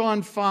 1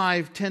 John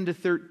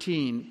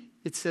 5:10-13,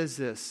 it says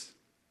this.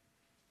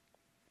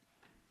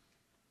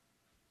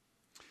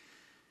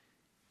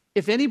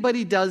 If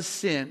anybody does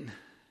sin,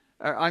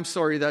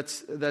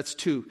 that's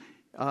 2.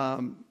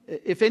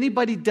 If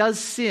anybody does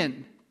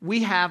sin,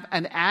 we have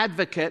an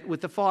advocate with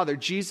the Father,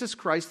 Jesus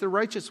Christ, the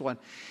righteous one.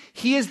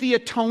 He is the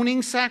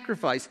atoning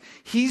sacrifice.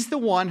 He's the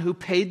one who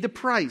paid the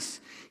price.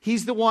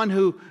 He's the one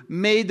who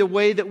made the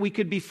way that we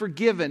could be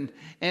forgiven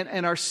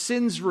and our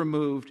sins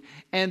removed,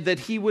 and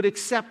that he would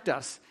accept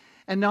us.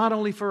 And not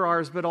only for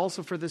ours, but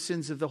also for the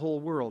sins of the whole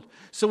world.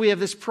 So we have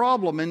this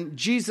problem, and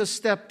Jesus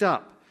stepped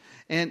up,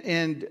 and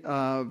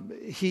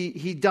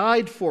he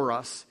died for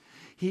us.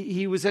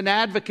 He was an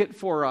advocate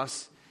for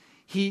us.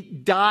 He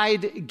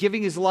died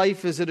giving his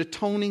life as an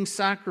atoning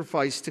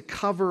sacrifice to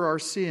cover our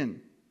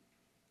sin.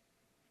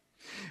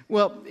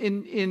 Well,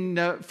 in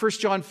 1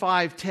 John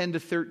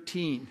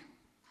 5:10-13,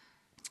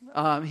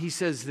 he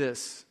says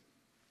this.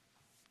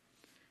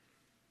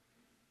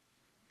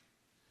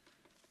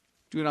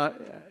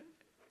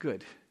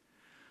 Good.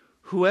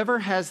 Whoever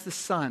has the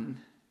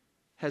Son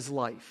has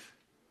life.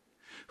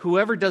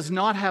 Whoever does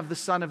not have the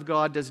Son of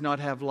God does not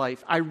have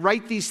life. I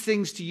write these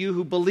things to you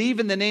who believe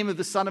in the name of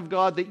the Son of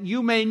God, that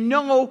you may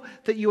know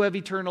that you have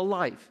eternal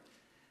life.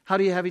 How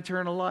do you have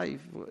eternal life?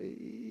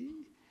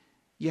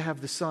 You have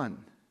the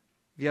Son.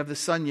 If you have the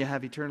Son, you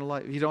have eternal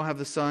life. If you don't have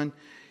the Son,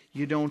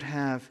 you don't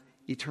have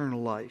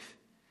eternal life.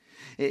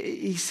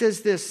 He says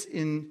this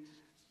in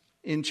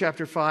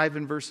chapter 5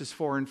 and verses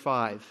 4 and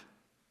 5.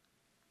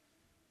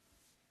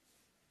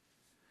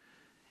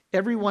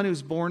 Everyone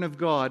who's born of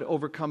God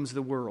overcomes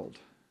the world.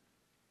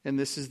 And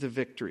this is the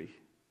victory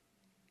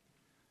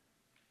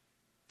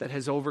that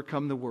has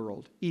overcome the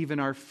world, even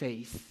our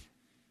faith.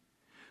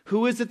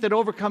 Who is it that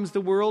overcomes the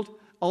world?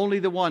 Only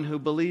the one who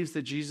believes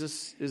that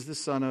Jesus is the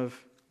Son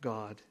of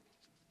God.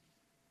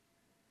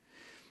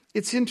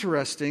 It's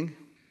interesting.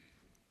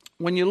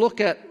 When you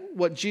look at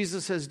what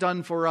Jesus has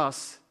done for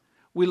us,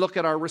 we look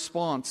at our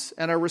response.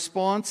 And our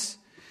response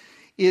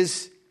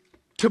is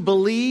to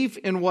believe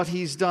in what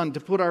he's done, to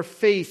put our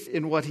faith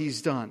in what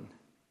he's done.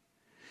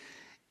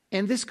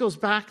 And this goes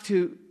back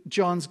to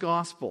John's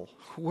gospel,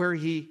 where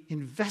he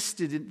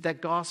invested in that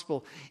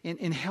gospel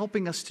in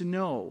helping us to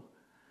know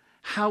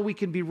how we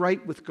can be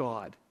right with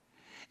God.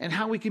 And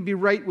how we can be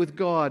right with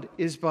God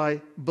is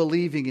by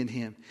believing in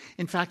him.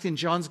 In fact, in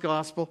John's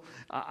gospel,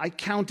 I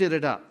counted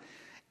it up.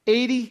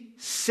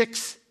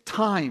 86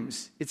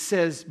 times it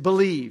says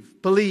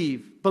believe,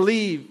 believe,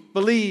 believe,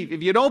 believe.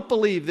 If you don't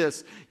believe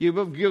this, you've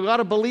got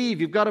to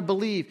believe. You've got to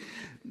believe.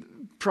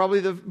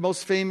 Probably the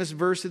most famous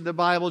verse in the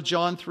Bible,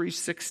 John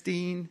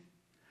 3:16.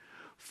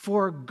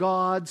 For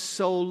God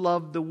so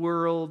loved the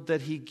world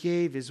that he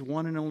gave his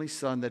one and only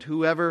Son, that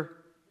whoever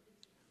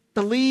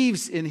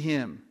believes in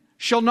him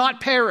shall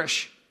not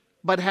perish,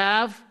 but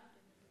have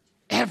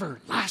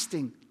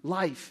everlasting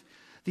life.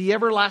 The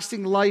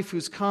everlasting life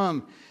who's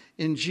come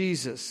in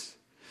Jesus.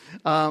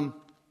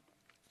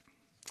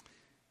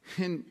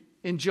 In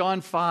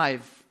John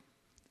 5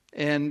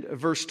 and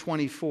verse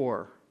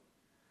 24,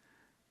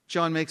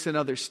 John makes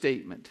another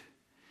statement.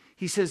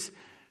 He says,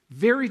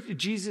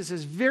 Jesus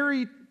says,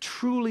 very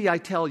truly I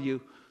tell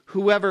you,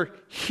 whoever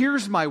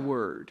hears my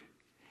word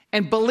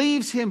and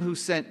believes him who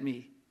sent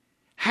me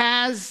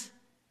has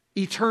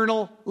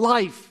eternal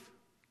life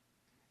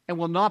and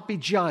will not be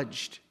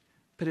judged,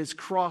 but has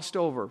crossed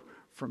over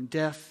from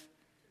death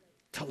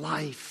to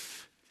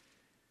life.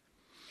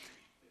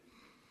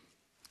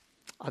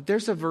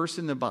 There's a verse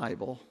in the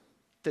Bible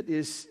that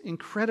is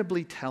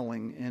incredibly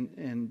telling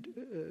and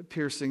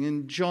piercing.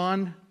 In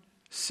John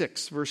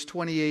 6, verse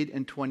 28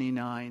 and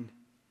 29,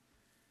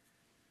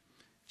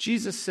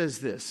 Jesus says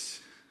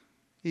this.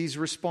 He's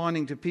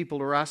responding to people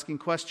who are asking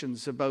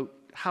questions about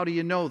how do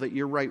you know that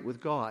you're right with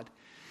God.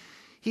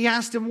 He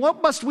asked him,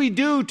 what must we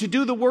do to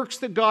do the works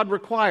that God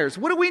requires?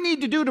 What do we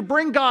need to do to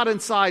bring God on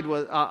side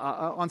with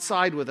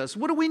us?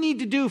 What do we need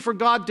to do for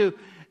God to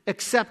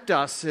accept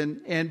us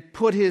and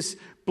put his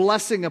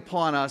blessing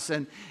upon us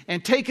and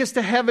take us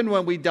to heaven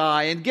when we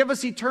die and give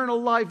us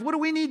eternal life? What do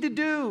we need to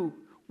do?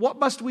 What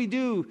must we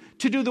do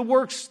to do the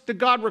works that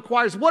God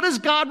requires? What does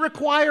God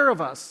require of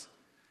us?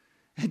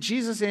 And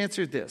Jesus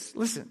answered this.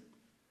 Listen,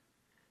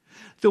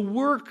 the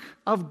work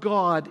of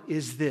God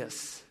is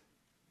this: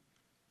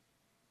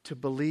 to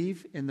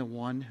believe in the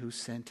one who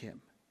sent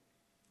him.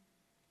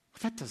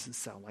 That doesn't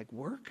sound like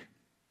work.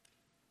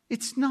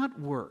 It's not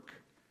work.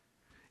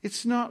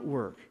 It's not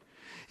work.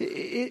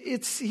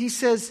 He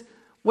says,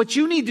 what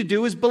you need to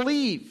do is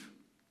believe.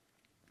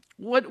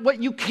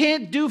 What you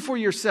can't do for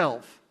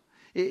yourself,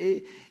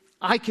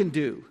 I can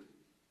do.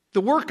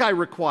 The work I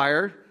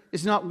require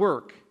is not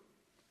work.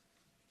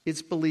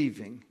 It's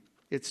believing.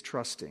 It's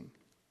trusting.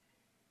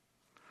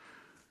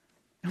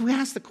 And we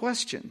ask the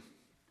question,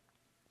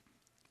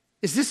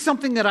 is this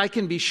something that I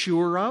can be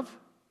sure of?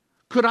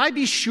 Could I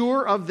be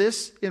sure of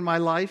this in my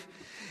life?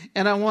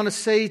 And I want to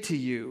say to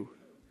you,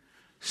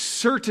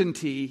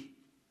 certainty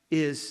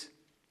is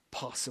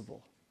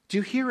possible. Do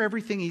you hear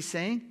everything he's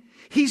saying?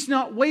 He's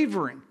not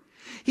wavering.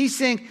 He's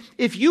saying,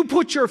 if you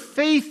put your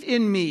faith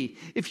in me,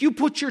 if you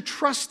put your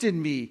trust in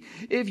me,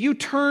 if you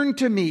turn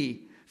to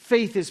me,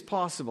 faith is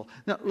possible.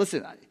 Now,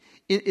 listen,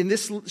 in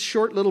this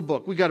short little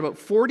book, we got about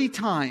 40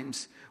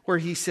 times where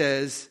he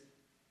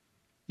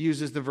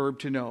uses the verb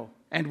to know.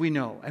 And we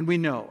know, and we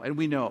know, and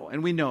we know,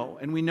 and we know,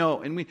 and we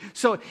know, and we...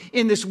 So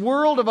in this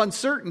world of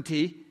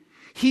uncertainty,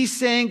 he's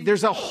saying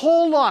there's a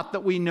whole lot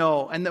that we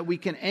know and that we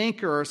can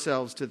anchor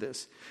ourselves to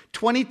this.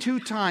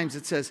 22 times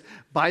it says,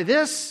 by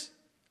this,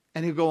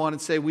 and he'll go on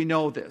and say, we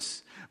know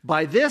this.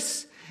 By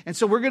this, and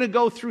so we're going to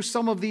go through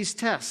some of these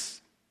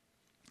tests.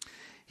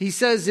 He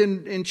says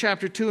in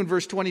chapter 2 and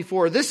verse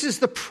 24, this is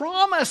the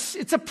promise.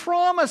 It's a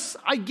promise.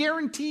 I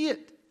guarantee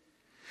it.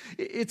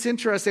 It's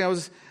interesting.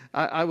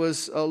 I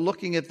was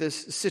looking at this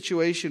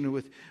situation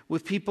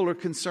with people who are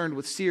concerned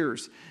with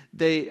Sears.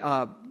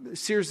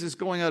 Sears is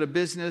going out of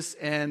business,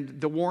 and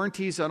the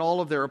warranties on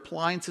all of their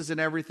appliances and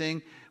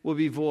everything will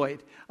be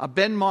void.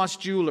 Ben Moss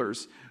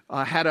Jewelers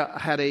had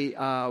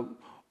a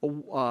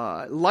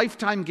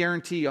lifetime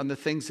guarantee on the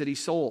things that he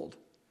sold.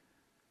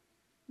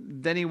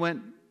 Then he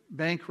went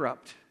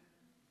bankrupt,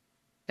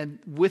 and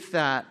with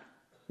that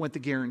went the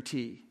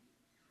guarantee.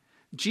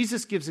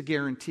 Jesus gives a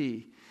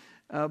guarantee,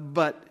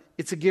 but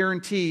it's a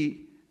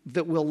guarantee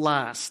that will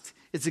last.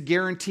 It's a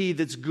guarantee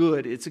that's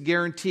good. It's a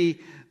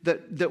guarantee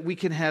that we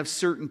can have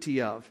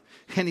certainty of.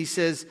 And he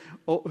says,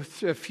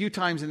 a few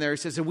times in there, he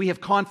says, and we have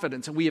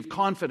confidence, and we have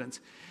confidence.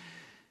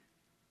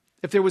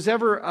 If there was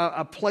ever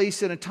a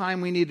place and a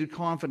time we needed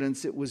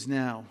confidence, it was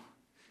now.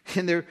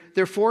 And there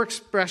are 4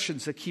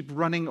 expressions that keep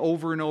running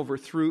over and over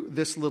through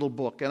this little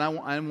book. And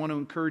I want to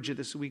encourage you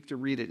this week to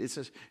read it. It's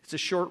a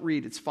short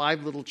read. It's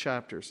 5 little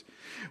chapters.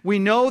 We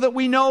know that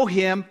we know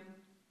him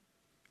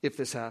if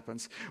this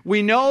happens.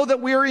 We know that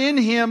we are in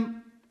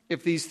him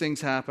if these things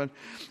happen.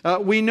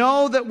 We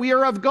know that we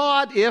are of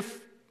God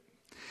if.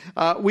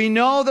 We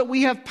know that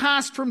we have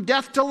passed from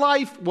death to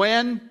life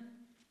when.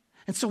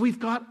 And so we've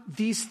got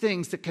these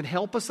things that can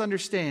help us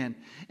understand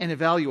and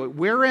evaluate.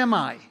 Where am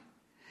I?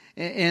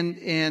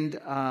 And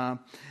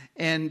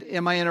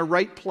am I in a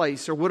right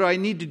place? Or what do I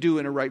need to do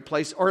in a right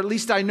place? Or at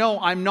least I know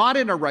I'm not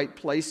in a right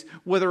place,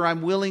 whether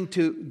I'm willing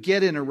to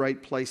get in a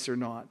right place or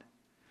not.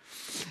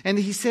 And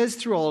he says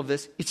through all of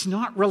this, it's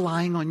not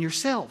relying on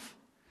yourself,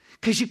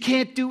 because you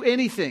can't do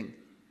anything.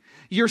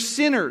 You're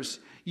sinners.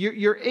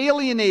 You're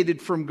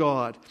alienated from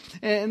God.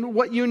 And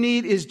what you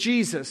need is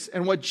Jesus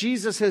and what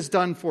Jesus has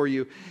done for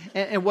you.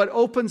 And what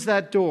opens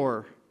that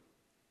door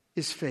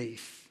is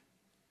faith.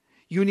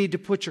 You need to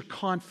put your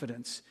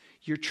confidence,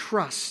 your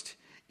trust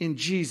in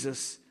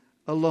Jesus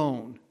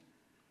alone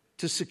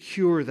to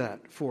secure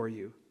that for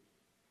you.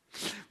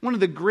 One of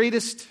the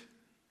greatest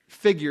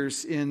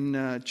figures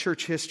in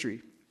church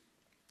history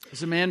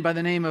is a man by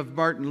the name of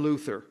Martin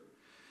Luther.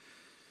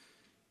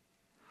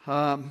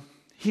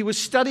 He was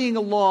studying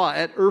law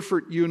at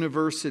Erfurt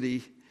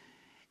University,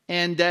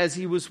 and as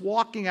he was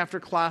walking after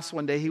class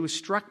one day, he was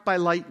struck by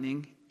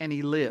lightning, and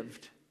he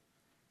lived.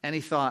 And he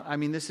thought,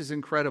 this is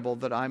incredible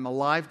that I'm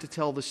alive to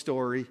tell the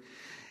story.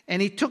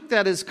 And he took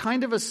that as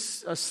kind of a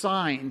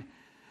sign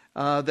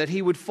that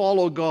he would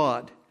follow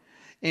God.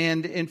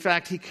 And in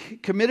fact, he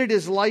committed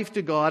his life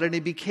to God, and he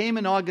became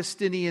an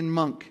Augustinian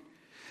monk.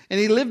 And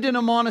he lived in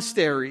a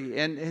monastery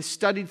and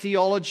studied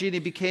theology, and he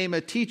became a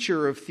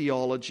teacher of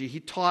theology. He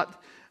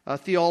taught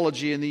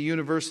theology in the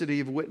University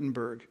of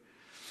Wittenberg.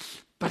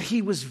 But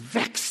he was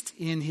vexed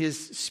in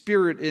his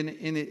spirit,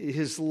 in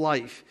his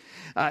life.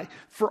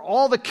 For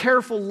all the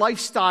careful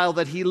lifestyle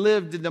that he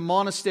lived in the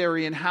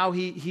monastery and how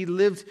he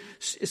lived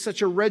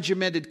such a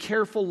regimented,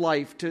 careful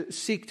life to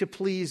seek to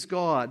please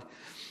God.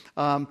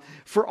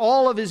 For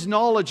all of his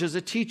knowledge as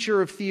a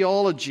teacher of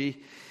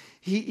theology,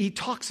 he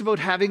talks about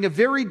having a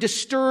very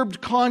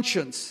disturbed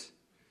conscience.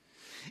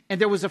 And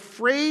there was a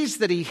phrase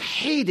that he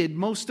hated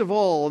most of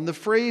all, and the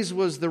phrase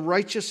was the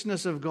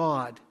righteousness of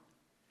God.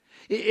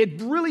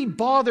 It really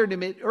bothered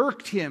him. It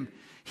irked him.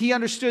 He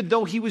understood,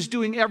 though he was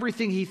doing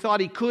everything he thought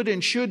he could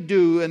and should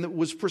do and that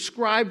was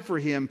prescribed for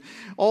him,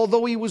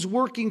 although he was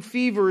working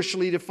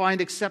feverishly to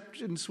find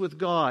acceptance with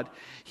God,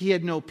 he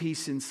had no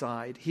peace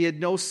inside. He had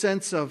no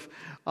sense of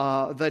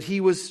that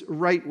he was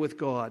right with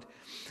God.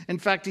 In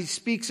fact, he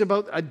speaks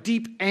about a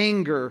deep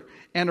anger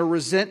and a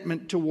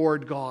resentment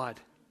toward God.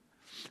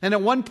 And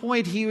at one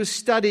point, he was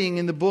studying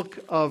in the book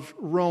of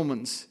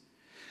Romans.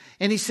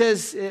 And he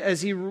says,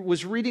 as he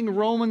was reading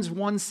Romans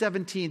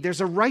 1:17,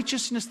 there's a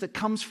righteousness that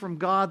comes from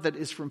God that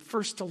is from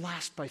first to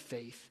last by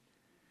faith.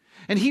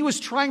 And he was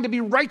trying to be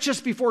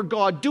righteous before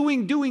God,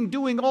 doing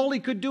all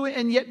he could do,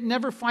 and yet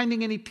never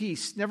finding any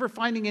peace, never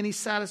finding any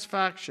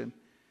satisfaction.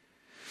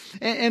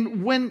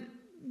 And when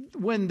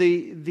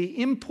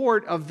the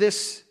import of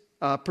this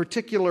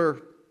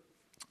particular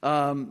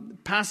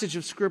passage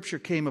of Scripture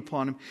came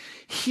upon him,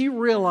 he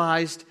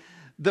realized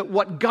that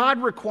what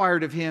God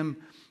required of him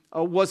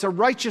was a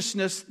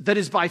righteousness that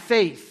is by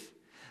faith.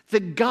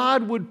 That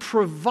God would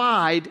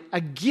provide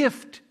a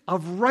gift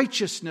of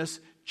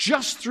righteousness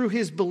just through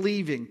his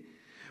believing.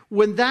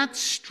 When that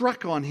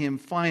struck on him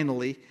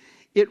finally,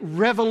 it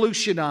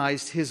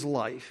revolutionized his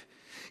life.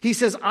 He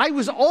says, I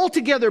was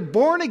altogether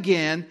born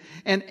again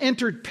and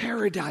entered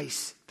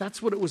paradise.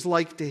 That's what it was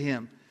like to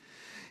him.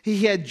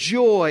 He had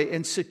joy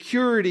and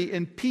security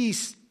and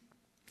peace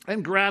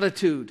and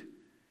gratitude.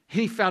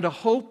 He found a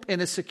hope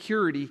and a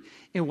security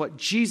in what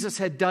Jesus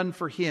had done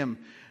for him,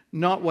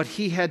 not what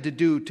he had to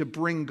do to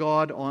bring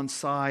God on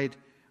side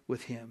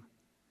with him.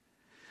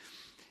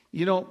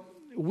 You know,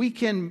 we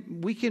can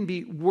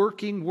be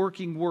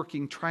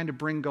working, trying to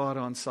bring God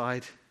on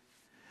side.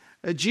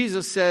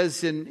 Jesus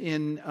says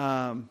in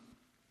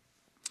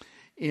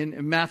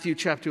Matthew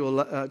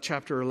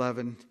chapter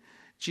 11,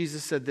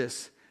 Jesus said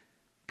this,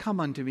 come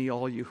unto me,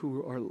 all you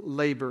who are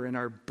labor and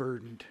are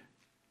burdened,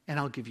 and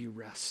I'll give you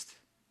rest.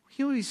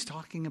 You know what he's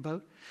talking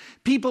about?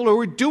 People who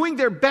were doing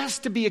their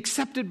best to be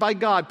accepted by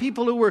God.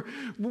 People who were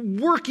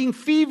working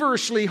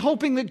feverishly,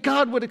 hoping that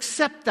God would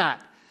accept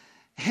that.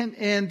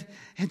 And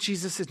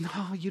Jesus said,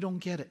 no, you don't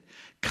get it.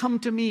 Come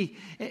to me.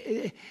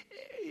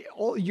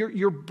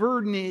 You're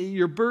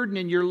burdening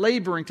and you're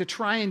laboring to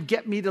try and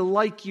get me to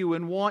like you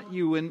and want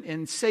you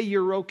and say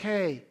you're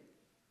okay.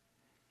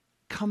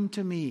 Come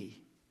to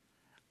me.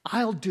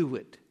 I'll do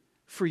it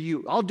for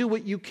you. I'll do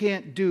what you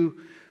can't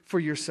do for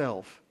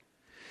yourself.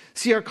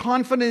 See, our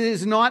confidence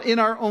is not in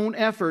our own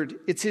effort.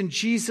 It's in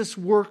Jesus'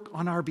 work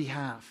on our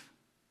behalf.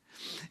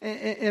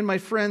 And my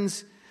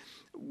friends,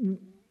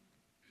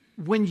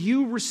 when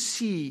you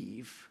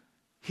receive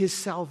his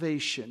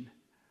salvation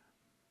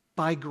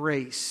by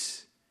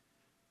grace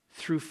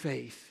through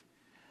faith,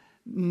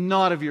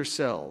 not of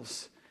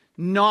yourselves,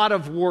 not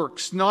of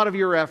works, not of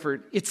your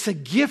effort, it's a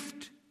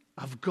gift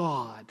of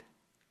God.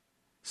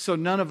 So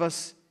none of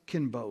us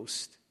can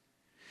boast.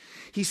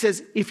 He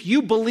says, if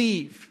you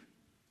believe,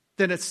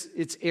 then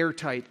it's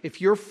airtight.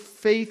 If your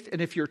faith and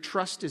if your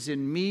trust is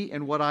in me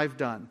and what I've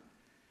done,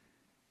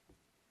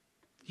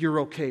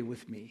 you're okay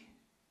with me.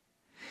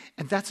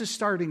 And that's a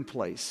starting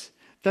place.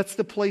 That's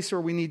the place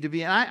where we need to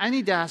be. And I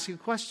need to ask you a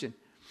question.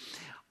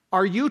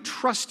 Are you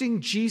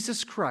trusting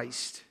Jesus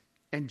Christ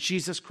and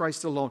Jesus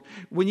Christ alone?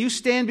 When you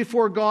stand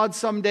before God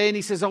someday and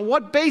he says, on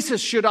what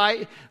basis should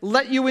I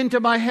let you into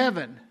my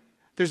heaven?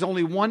 There's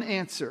only one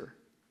answer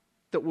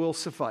that will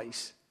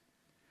suffice.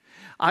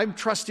 I'm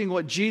trusting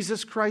what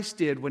Jesus Christ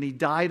did when he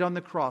died on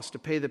the cross to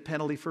pay the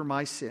penalty for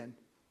my sin.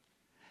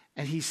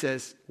 And he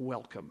says,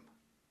 welcome.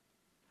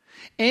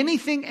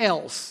 Anything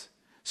else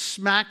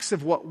smacks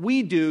of what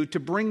we do to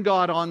bring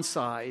God on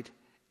side,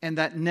 and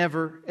that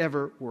never,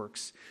 ever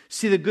works.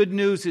 See, the good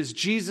news is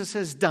Jesus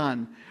has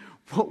done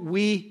what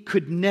we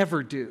could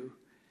never do,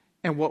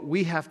 and what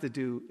we have to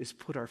do is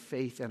put our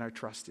faith and our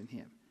trust in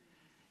him.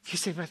 You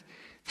say, but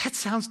that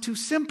sounds too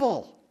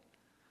simple.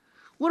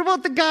 What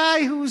about the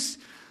guy who's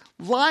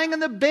lying in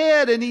the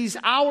bed and he's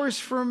hours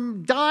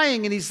from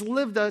dying and he's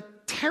lived a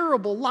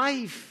terrible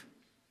life?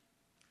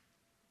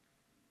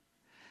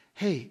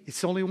 Hey,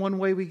 it's only one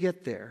way we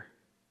get there.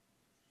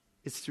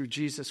 It's through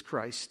Jesus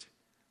Christ,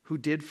 who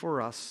did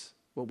for us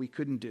what we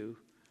couldn't do.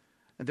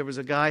 And there was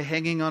a guy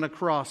hanging on a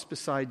cross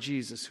beside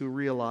Jesus who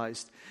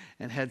realized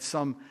and had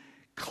some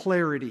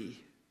clarity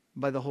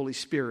by the Holy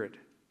Spirit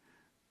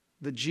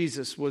that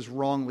Jesus was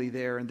wrongly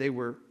there and they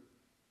were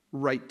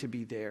right to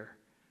be there.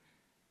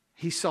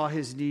 He saw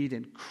his need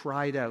and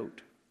cried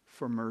out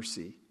for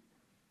mercy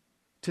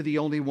to the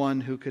only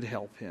one who could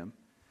help him.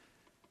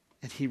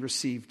 And he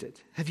received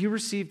it. Have you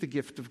received the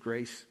gift of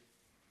grace?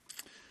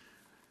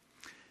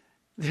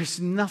 There's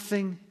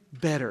nothing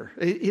better.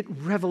 It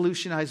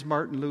revolutionized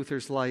Martin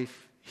Luther's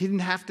life. He didn't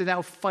have to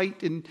now fight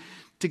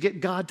to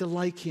get God to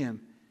like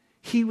him.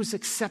 He was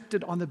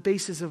accepted on the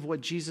basis of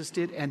what Jesus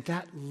did, and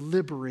that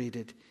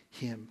liberated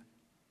him.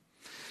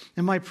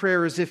 And my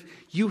prayer is, if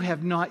you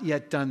have not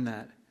yet done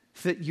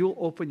that you'll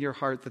open your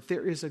heart, that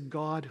there is a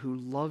God who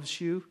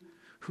loves you,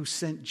 who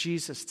sent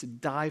Jesus to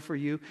die for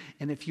you,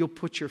 and if you'll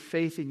put your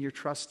faith and your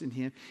trust in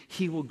him,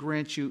 he will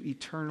grant you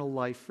eternal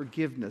life,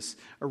 forgiveness,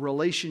 a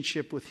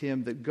relationship with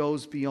him that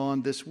goes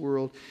beyond this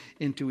world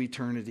into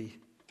eternity.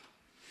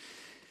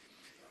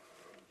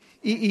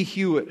 E.E.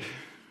 Hewitt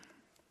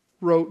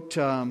wrote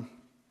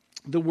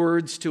the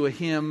words to a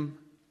hymn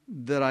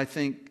that I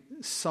think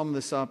sum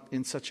this up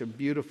in such a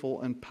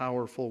beautiful and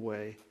powerful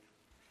way.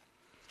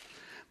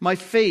 My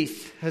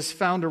faith has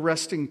found a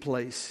resting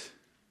place,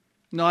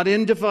 not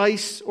in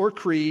device or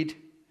creed.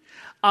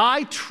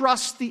 I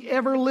trust the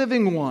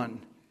ever-living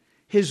one.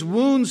 His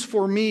wounds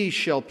for me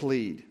shall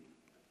plead.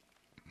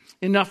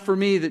 Enough for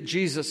me that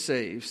Jesus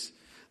saves.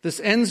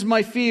 This ends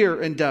my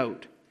fear and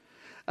doubt.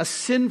 A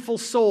sinful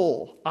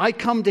soul, I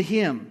come to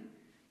him.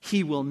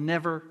 He will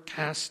never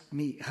cast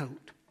me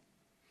out.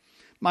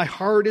 My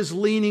heart is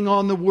leaning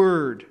on the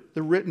word,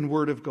 the written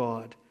word of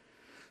God.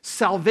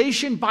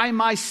 Salvation by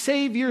my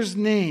Savior's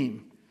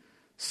name.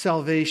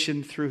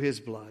 Salvation through his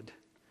blood.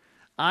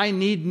 I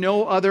need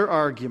no other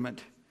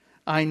argument.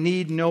 I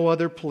need no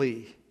other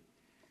plea.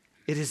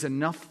 It is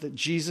enough that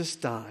Jesus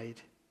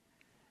died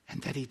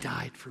and that he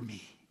died for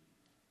me.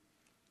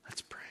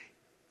 Let's pray.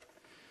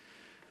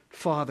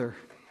 Father,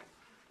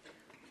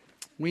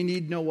 we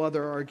need no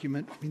other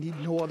argument. We need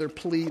no other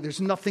plea.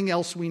 There's nothing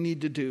else we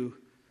need to do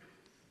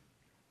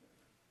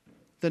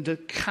than to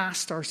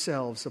cast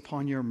ourselves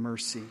upon your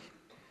mercy,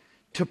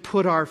 to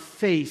put our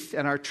faith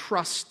and our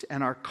trust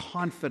and our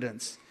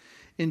confidence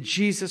in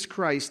Jesus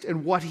Christ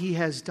and what he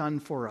has done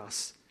for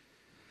us.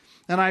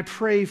 And I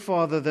pray,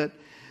 Father,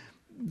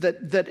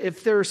 that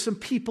if there are some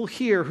people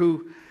here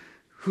who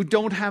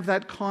don't have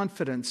that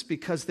confidence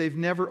because they've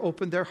never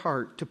opened their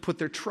heart to put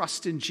their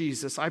trust in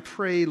Jesus, I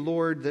pray,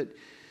 Lord,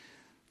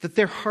 that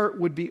their heart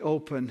would be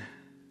open.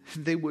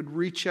 They would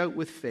reach out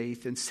with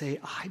faith and say,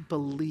 I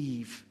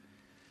believe.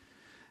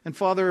 And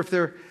Father, if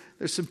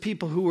there's some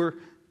people who are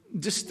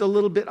just a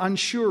little bit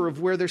unsure of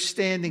where their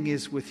standing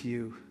is with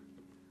you,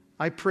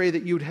 I pray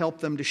that you'd help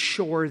them to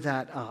shore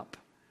that up.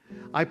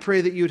 I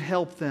pray that you'd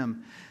help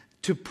them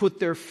to put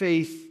their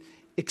faith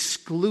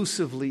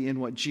exclusively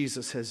in what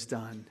Jesus has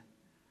done.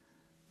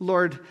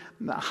 Lord,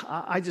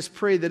 I just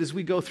pray that as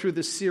we go through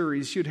this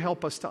series, you'd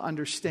help us to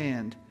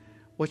understand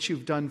what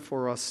you've done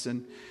for us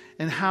and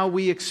how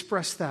we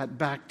express that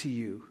back to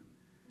you.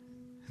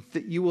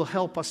 That you will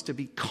help us to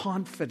be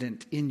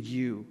confident in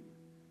you.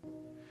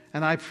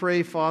 And I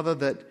pray, Father,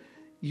 that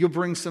you'll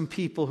bring some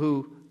people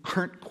who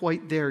aren't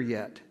quite there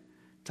yet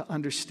to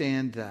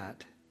understand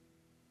that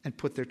and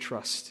put their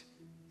trust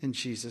in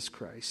Jesus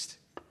Christ,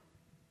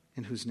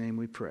 in whose name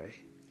we pray.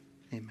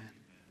 Amen.